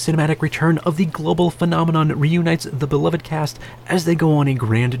much-anticipated cinematic return of the global phenomenon reunites the beloved cast as they go on a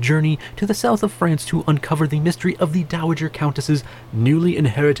grand journey to the south of France to uncover the mystery of the Dowager Countess's newly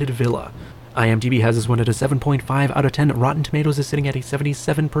inherited villa. IMDb has this one at a 7.5 out of 10, Rotten Tomatoes is sitting at a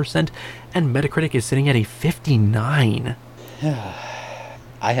 77%, and Metacritic is sitting at a 59.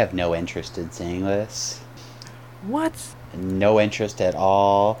 I have no interest in seeing this. What? No interest at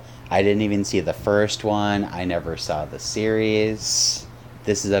all. I didn't even see the first one. I never saw the series.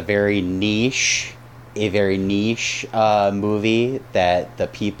 This is a very niche movie that the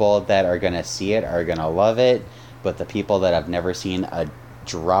people that are going to see it are going to love it, but the people that have never seen a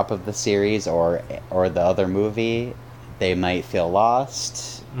drop of the series or the other movie, they might feel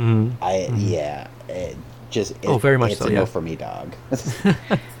lost. Mm-hmm. Very much it's so. a No yeah. for me, dog.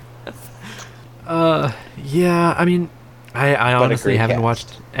 Yeah, I mean, I honestly great haven't cast.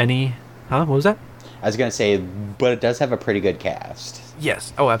 watched any. Huh? What was that? I was gonna say, but it does have a pretty good cast.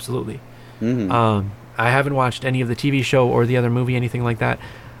 Yes. Oh, absolutely. Mm-hmm. I haven't watched any of the TV show or the other movie, anything like that.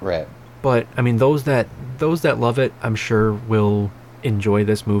 Right. But I mean, those that love it, I'm sure will enjoy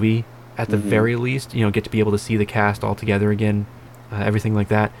this movie at the very least. You know, get to be able to see the cast all together again, everything like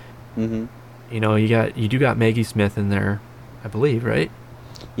that. Mm-hmm. You know, you do got Maggie Smith in there, I believe, right?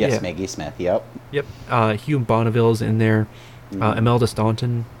 Yes, Yeah. Maggie Smith. Yep. Yep. Hugh Bonneville's in there. Imelda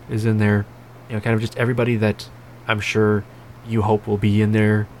Staunton is in there. You know, kind of just everybody that I'm sure you hope will be in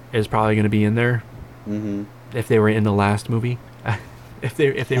there is probably going to be in there. Mm-hmm. If they were in the last movie, if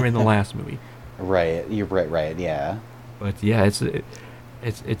they were in the last movie. Right. You're right. Yeah. But yeah,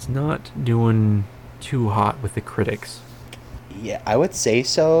 it's not doing too hot with the critics. Yeah, I would say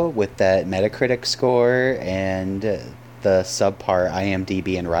so with that Metacritic score and the subpar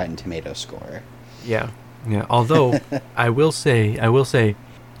IMDb and Rotten Tomato score. Yeah. Although I will say,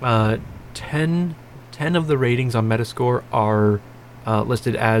 10 of the ratings on Metascore are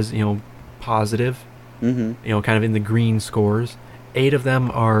listed as, you know, positive. Mm-hmm. You know, kind of in the green scores. 8 of them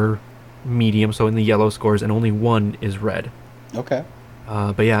are medium, so in the yellow scores, and only 1 is red. Okay.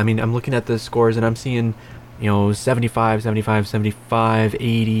 But yeah, I mean, I'm looking at the scores and I'm seeing, you know, 75,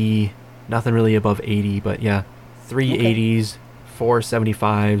 80, nothing really above 80, but yeah, 3 Okay. 80s, 4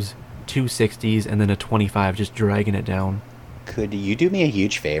 75s, 2 60s, and then a 25 just dragging it down. Could you do me a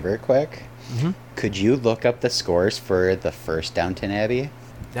huge favor, quick? Mm-hmm. Could you look up the scores for the first Downton Abbey?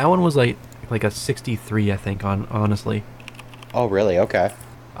 That one was like a 63, I think, honestly. Oh, really? Okay.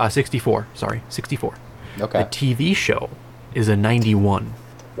 64, sorry, 64. Okay. The TV show is a 91.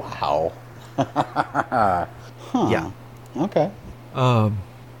 Wow. Huh. Yeah. Okay.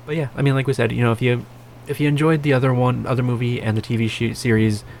 But yeah, I mean, like we said, you know, if you enjoyed the other movie and the TV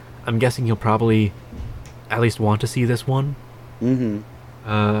series, I'm guessing you'll probably at least want to see this one.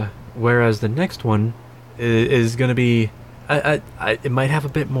 Mm-hmm. Whereas the next one is going to be, it might have a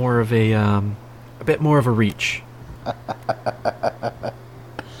bit more of a reach.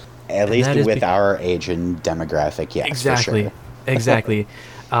 At least that is with our age and demographic, yes, Exactly. for sure. Exactly.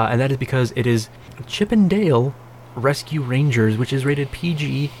 And that is because it is Chip and Dale Rescue Rangers, which is rated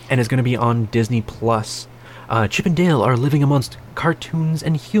PG and is going to be on Disney Plus. Chip and Dale are living amongst cartoons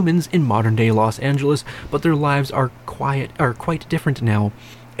and humans in modern-day Los Angeles, but their lives are quite different now.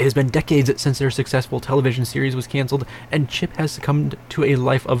 It has been decades since their successful television series was canceled, and Chip has succumbed to a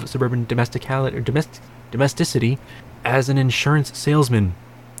life of suburban domesticity as an insurance salesman.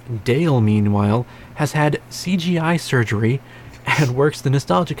 Dale, meanwhile, has had CGI surgery and works the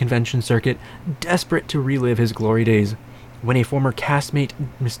nostalgia convention circuit, desperate to relive his glory days. When a former castmate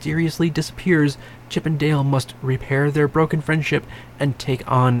mysteriously disappears, Chip and Dale must repair their broken friendship and take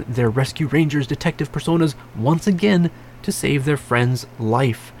on their Rescue Rangers detective personas once again to save their friend's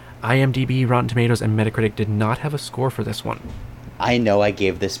life. IMDb, Rotten Tomatoes, and Metacritic did not have a score for this one. I know I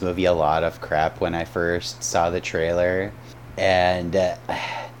gave this movie a lot of crap when I first saw the trailer, and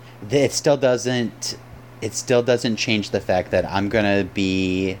it still doesn't change the fact that I'm gonna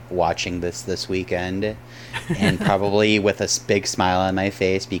be watching this weekend, and probably with a big smile on my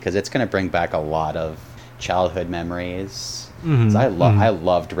face, because it's gonna bring back a lot of childhood memories. 'Cause I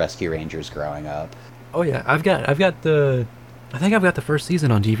loved Rescue Rangers growing up. Oh yeah, I think I've got the first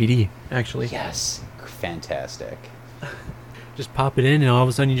season on DVD, actually. Yes, fantastic. Just pop it in and all of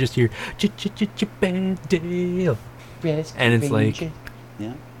a sudden you just hear Chip and Dale. And it's like,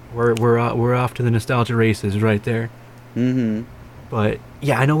 yeah. We're off to the nostalgia races right there. Mm-hmm. But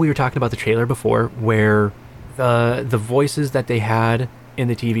yeah, I know we were talking about the trailer before, where the voices that they had in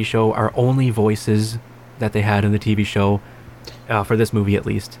the TV show are only voices that they had in the TV show, for this movie at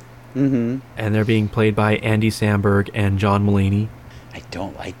least. Mm-hmm. And they're being played by Andy Samberg and John Mulaney. I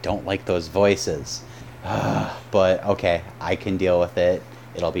don't like those voices. But okay, I can deal with it.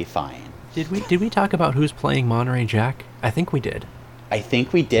 It'll be fine. Did we talk about who's playing Monterey Jack? I think we did. I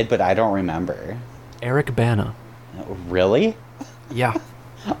think we did, but I don't remember. Eric Bana. Really? Yeah.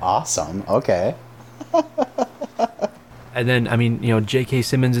 Awesome. Okay. And then, I mean, you know, J.K.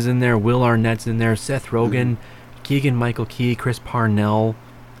 Simmons is in there, Will Arnett's in there, Seth Rogen, Keegan-Michael Key, Chris Parnell,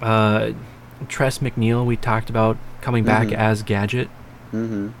 Tress MacNeille we talked about coming back as Gadget.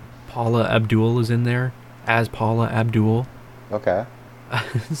 Mm-hmm. Paula Abdul is in there as Paula Abdul. Okay.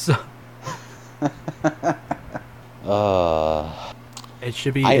 So it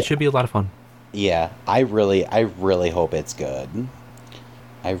should be a lot of fun. Yeah, I really hope it's good.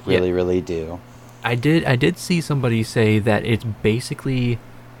 I really do. I did see somebody say that it's basically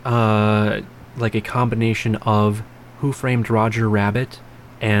like a combination of Who Framed Roger Rabbit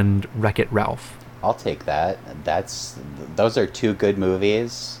and Wreck-It Ralph. I'll take that. Those are two good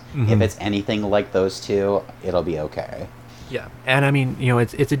movies. If it's anything like those two, it'll be okay. Yeah, and I mean,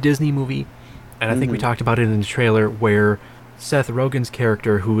 it's a Disney movie, and I think we talked about it in the trailer where Seth Rogen's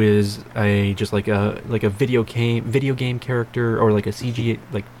character, who is just like a video game character, or like a CG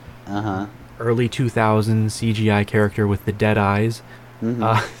early 2000s CGI character with the dead eyes,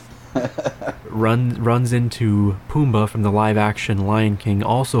 runs into Pumbaa from the live action Lion King,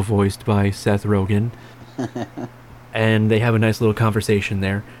 also voiced by Seth Rogen, and they have a nice little conversation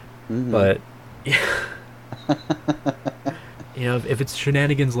there. But if it's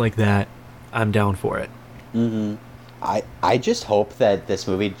shenanigans like that, I'm down for it. I just hope that this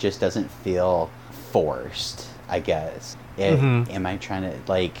movie just doesn't feel forced, I guess. Am I trying to,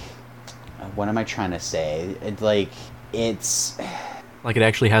 what am I trying to say? It's... Like it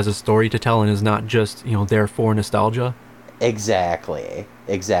actually has a story to tell and is not just, there for nostalgia? Exactly.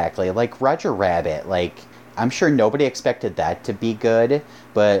 Like Roger Rabbit, I'm sure nobody expected that to be good,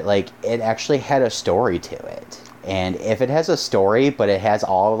 but, it actually had a story to it. And if it has a story, but it has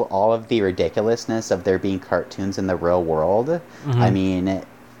all of the ridiculousness of there being cartoons in the real world, I mean,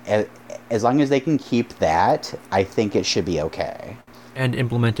 as long as they can keep that, I think it should be okay. And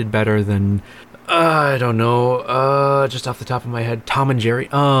implemented better than, I don't know, just off the top of my head, Tom and Jerry.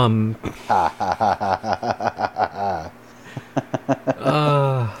 Let's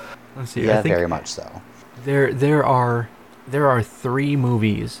see. Yeah, I think very much so. There are 3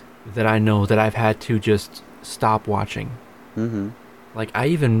 movies that I know that I've had to just stop watching. Like I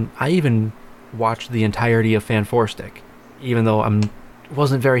even watched the entirety of Fan4stick, even though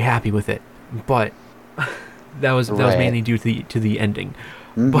wasn't very happy with it. But that was mainly due to the ending.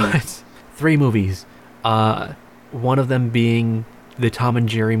 But 3 movies. One of them being the Tom and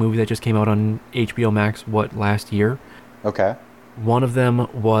Jerry movie that just came out on HBO Max last year. Okay. One of them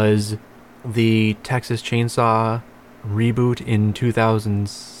was the Texas Chainsaw reboot in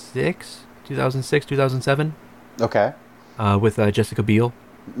 2006, 2007. Okay. With Jessica Biel.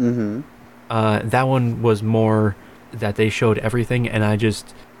 That one was more that they showed everything, and I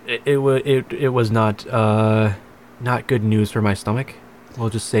just it was not good news for my stomach. We'll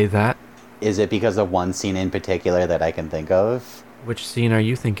just say that. Is it because of one scene in particular that I can think of? Which scene are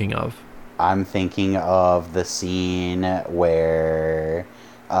you thinking of? I'm thinking of the scene where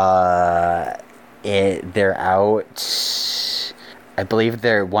they're out. I believe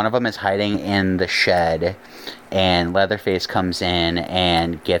one of them is hiding in the shed, and Leatherface comes in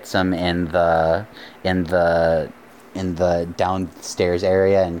and gets him in the downstairs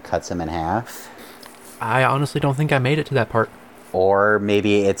area and cuts him in half. I honestly don't think I made it to that part. Or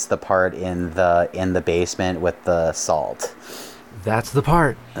maybe it's the part in the basement with the salt. That's the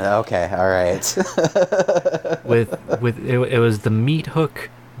part. Okay, all right. with it was the meat hook,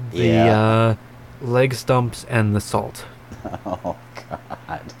 the leg stumps, and the salt. Oh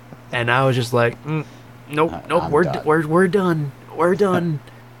God. And I was just like, nope, we're done. We're done.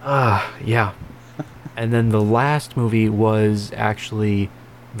 Yeah. And then the last movie was actually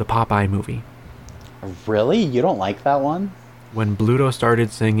the Popeye movie. Really? You don't like that one? When Bluto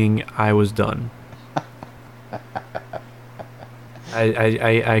started singing, I was done.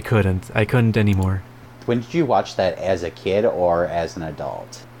 I couldn't anymore. When did you watch that, as a kid or as an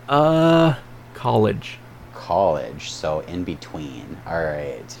adult? College. College, so in between. All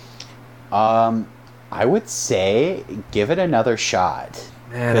right. I would say give it another shot.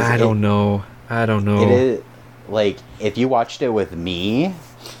 Man, I don't know. It is, if you watched it with me,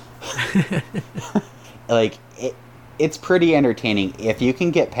 it's pretty entertaining if you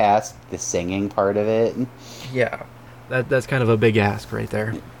can get past the singing part of it. Yeah. That's kind of a big ask right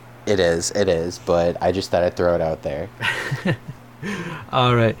there. It is, but I just thought I'd throw it out there.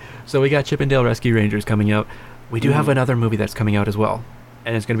 All right, so we got Chip 'n Dale Rescue Rangers coming out. We do have another movie that's coming out as well,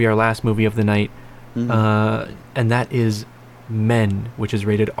 and it's going to be our last movie of the night, and that is Men, which is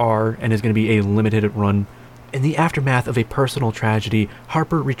rated R and is going to be a limited run. In the aftermath of a personal tragedy,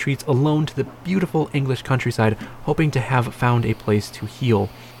 Harper retreats alone to the beautiful English countryside, hoping to have found a place to heal.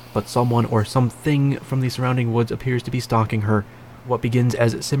 But someone or something from the surrounding woods appears to be stalking her. What begins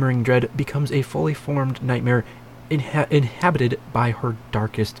as simmering dread becomes a fully formed nightmare inhabited by her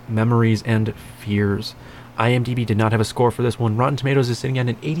darkest memories and fears. IMDb did not have a score for this one. Rotten Tomatoes is sitting at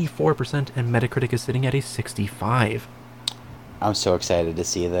an 84% and Metacritic is sitting at a 65. I'm so excited to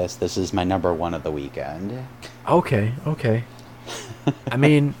see this. This is my number one of the weekend. Okay. I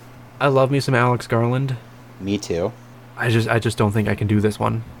mean, I love me some Alex Garland. Me too. I just don't think I can do this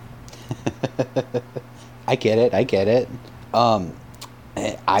one. I get it.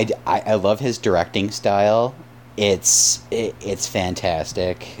 I love his directing style. It's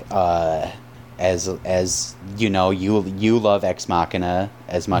fantastic. As you know, you love Ex Machina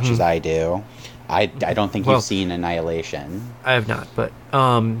as much as I do. I don't think Well, you've seen Annihilation. I have not, but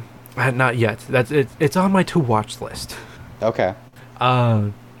not yet. That's it. It's on my to watch list. Okay.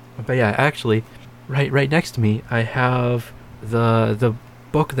 But yeah, actually, right next to me, I have the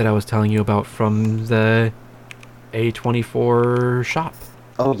book that I was telling you about from the A24 shop.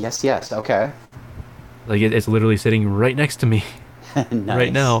 Oh yes. Okay. Like it's literally sitting right next to me Nice.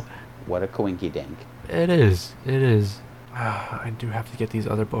 right now. What a coinky dink. It is. It is. I do have to get these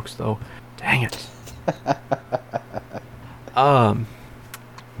other books though. Dang it.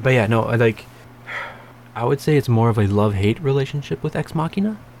 But yeah, no, I would say it's more of a love-hate relationship with Ex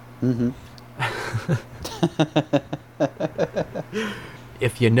Machina. Mm-hmm.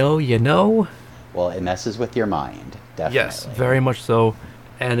 If you know, you know. Well, it messes with your mind. Definitely. Yes, very much so.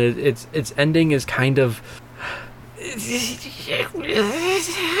 And its ending is kind of.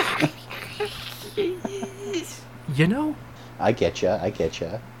 You know? I get ya. It's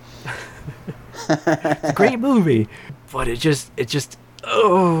a great movie, but it just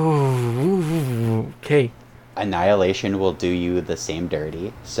oh, okay. Annihilation will do you the same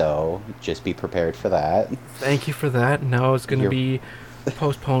dirty, so just be prepared for that. Thank you for that. Now it's going to be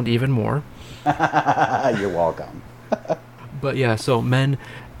postponed even more. You're welcome. But yeah, so man,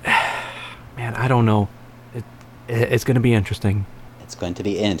 I don't know. It's going to be interesting. It's going to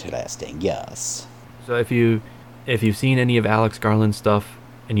be interesting, yes. So if you've seen any of Alex Garland's stuff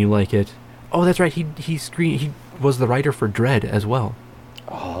and you like it, oh, that's right. He was the writer for Dread as well,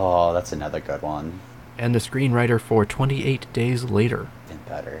 Oh, that's another good one. and the screenwriter for 28 Days Later, Even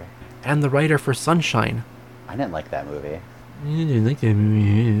better. and the writer for Sunshine. I didn't like that movie. You didn't like that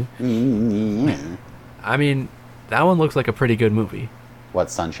movie? I mean, that one looks like a pretty good movie. What,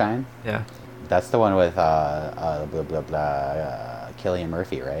 Sunshine? Yeah. That's the one with blah blah blah Cillian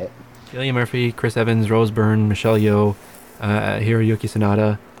Murphy, right? Cillian Murphy, Chris Evans, Rose Byrne, Michelle Yeoh, Hiroyuki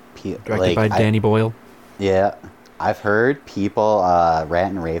Sanada, directed by Danny Boyle. Yeah, I've heard people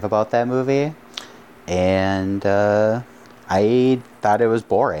rant and rave about that movie, and I thought it was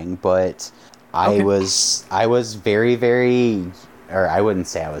boring, but Okay. I was very, very, or I wouldn't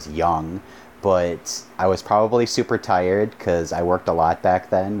say I was young, but I was probably super tired because I worked a lot back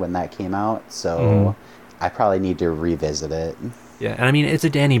then when that came out, so I probably need to revisit it. Yeah, and I mean, it's a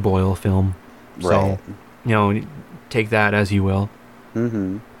Danny Boyle film, Right. so, take that as you will.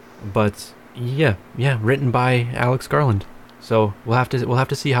 Mm-hmm. But yeah, written by Alex Garland. So we'll have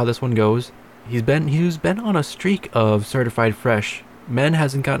to see how this one goes. He's been on a streak of certified fresh. Men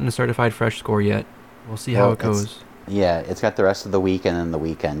hasn't gotten a certified fresh score yet. We'll see how Well, it goes. Yeah, it's got the rest of the week and then the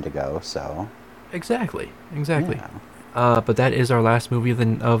weekend to go, so. Exactly. Yeah. But that is our last movie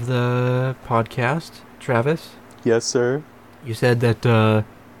of the podcast. Travis, Yes, sir. you said that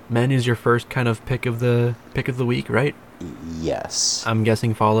Men is your first kind of pick of the week, right? Yes. I'm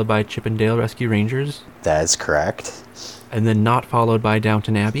guessing followed by Chip and Dale Rescue Rangers, That is correct. and then not followed by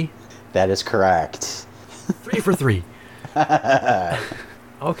Downton Abbey. That is correct. 3 for 3.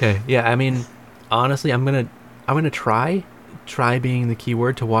 Okay, yeah. I mean, honestly, I'm gonna try being the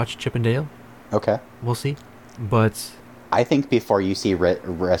keyword to watch Chip and Dale. Okay. We'll see, but I think before you see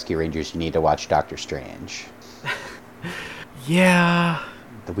Rescue Rangers, you need to watch Doctor Strange. yeah,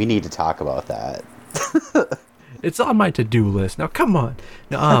 We need to talk about that. it's on my to-do list. Now, come on.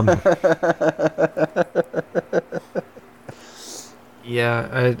 No,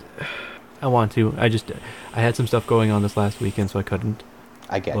 yeah, I want to. I had some stuff going on this last weekend, so I couldn't.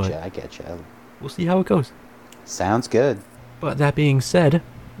 I get But- you. I get you. We'll see how it goes. Sounds good. But that being said,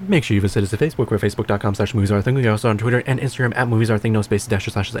 make sure you visit us at Facebook. We're facebook.com/moviesaurething. We're also on Twitter and Instagram at moviesaurething. No spaces,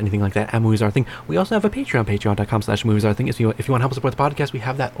 dashes, slashes, anything like that. At moviesaurething. We also have a Patreon, patreon.com/moviesaurething. If you want to help support the podcast, we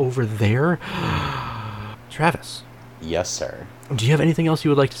have that over there. Travis, Yes, sir. do you have anything else you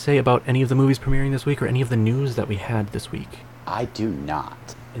would like to say about any of the movies premiering this week or any of the news that we had this week? I do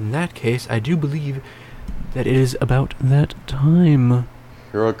not. In that case, I do believe that it is about that time.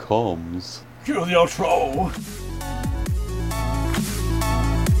 Here it comes. Cue the outro.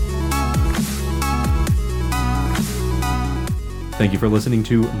 Thank you for listening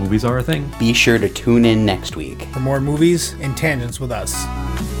to Movies Are a Thing. Be sure to tune in next week. For more movies and tangents with us.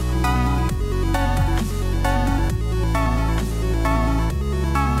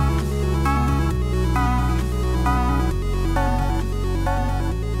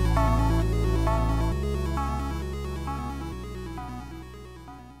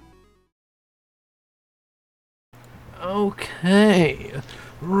 Okay.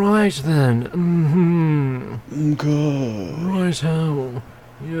 Right then. Mm-hmm. Good. Right how?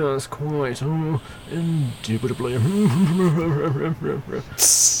 Yes, quite. Indubitably.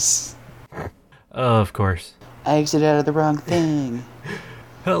 Of course. I exited out of the wrong thing.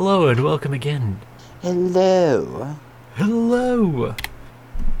 Hello and welcome again. Hello. Hello.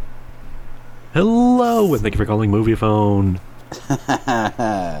 Hello, and thank you for calling Movie Phone.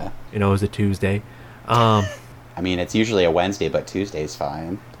 You know, it's a Tuesday. I mean, it's usually a Wednesday, but Tuesday's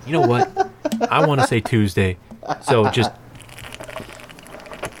fine. You know what? I want to say Tuesday. So just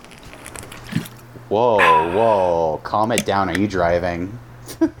Whoa, calm it down. Are you driving?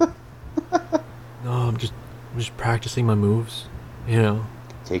 no, I'm just practicing my moves. You know,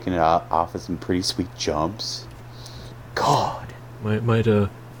 Taking it off of some pretty sweet jumps. God. might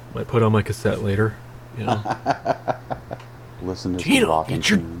put on my cassette later. You know, Listen to some Gina, rockin' eat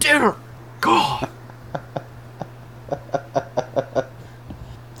your tunes. dinner. God. Are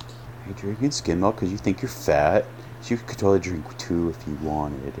you drinking skim milk because you think you're fat? So you could totally drink 2 if you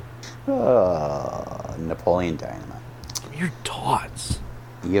wanted. Napoleon Dynamite. Your tots.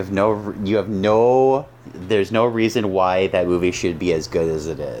 There's no reason why that movie should be as good as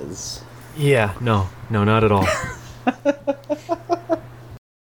it is. Yeah, no, not at all.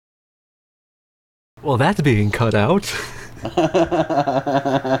 Well, that's being cut out. Well,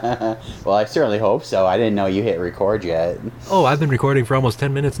 I certainly hope so. I didn't know you hit record yet. Oh, I've been recording for almost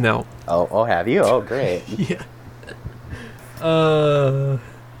 10 minutes now. Oh, have you? Oh, great. Yeah.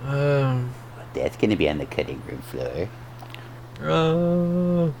 That's gonna be on the cutting room floor.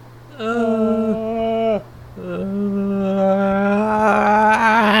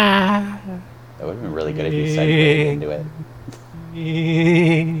 That would have been really good if you segued into it.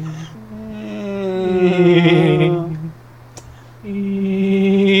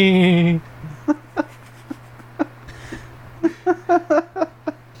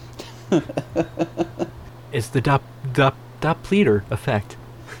 It's the Doppler effect.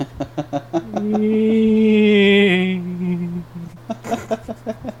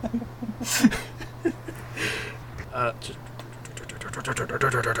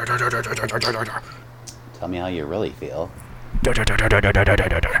 Tell me how you really feel. Did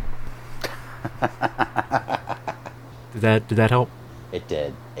that help? It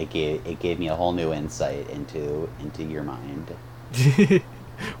did. It gave me a whole new insight into your mind.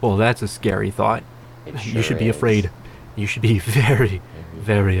 Well, that's a scary thought. It You sure should be is. afraid. You should be very,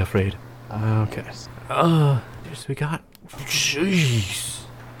 very afraid. Okay. Yes, we got. Jeez.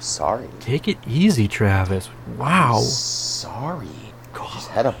 Sorry. Take it easy, Travis. Wow. Sorry. Just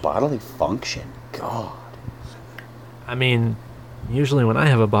had a bodily function. God. I mean, usually when I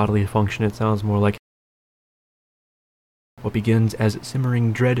have a bodily function, it sounds more like what begins as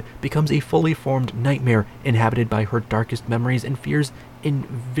simmering dread becomes a fully formed nightmare inhabited by her darkest memories and fears in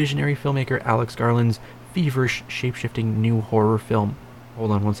visionary filmmaker Alex Garland's feverish, shape-shifting new horror film. Hold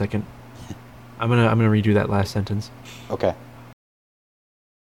on one second. I'm gonna redo that last sentence. Okay.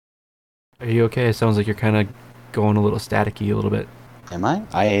 Are you okay? It sounds like you're kind of going a little staticky a little bit. Am I?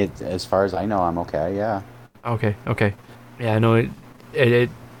 As far as I know, I'm okay. Yeah. Okay. Yeah, I know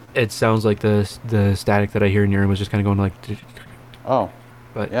it sounds like the static that I hear in your room was just kind of going like. Oh.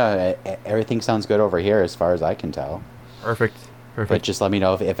 But Yeah. Everything sounds good over here, as far as I can tell. perfect. But just let me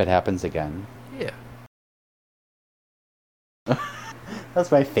know if it happens again. Yeah.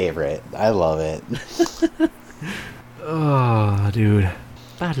 That's my favorite. I love it. Oh, dude.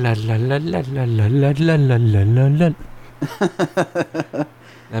 That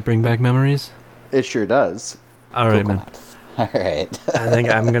bring back memories? It sure does. All right, man. All right. I think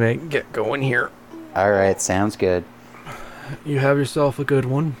I'm gonna get going here. All right. Sounds good. You have yourself a good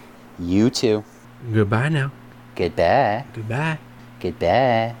one. You too. Goodbye now. Goodbye. Goodbye.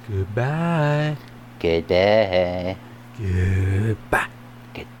 Goodbye. Goodbye. Goodbye. Goodbye.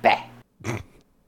 Goodbye.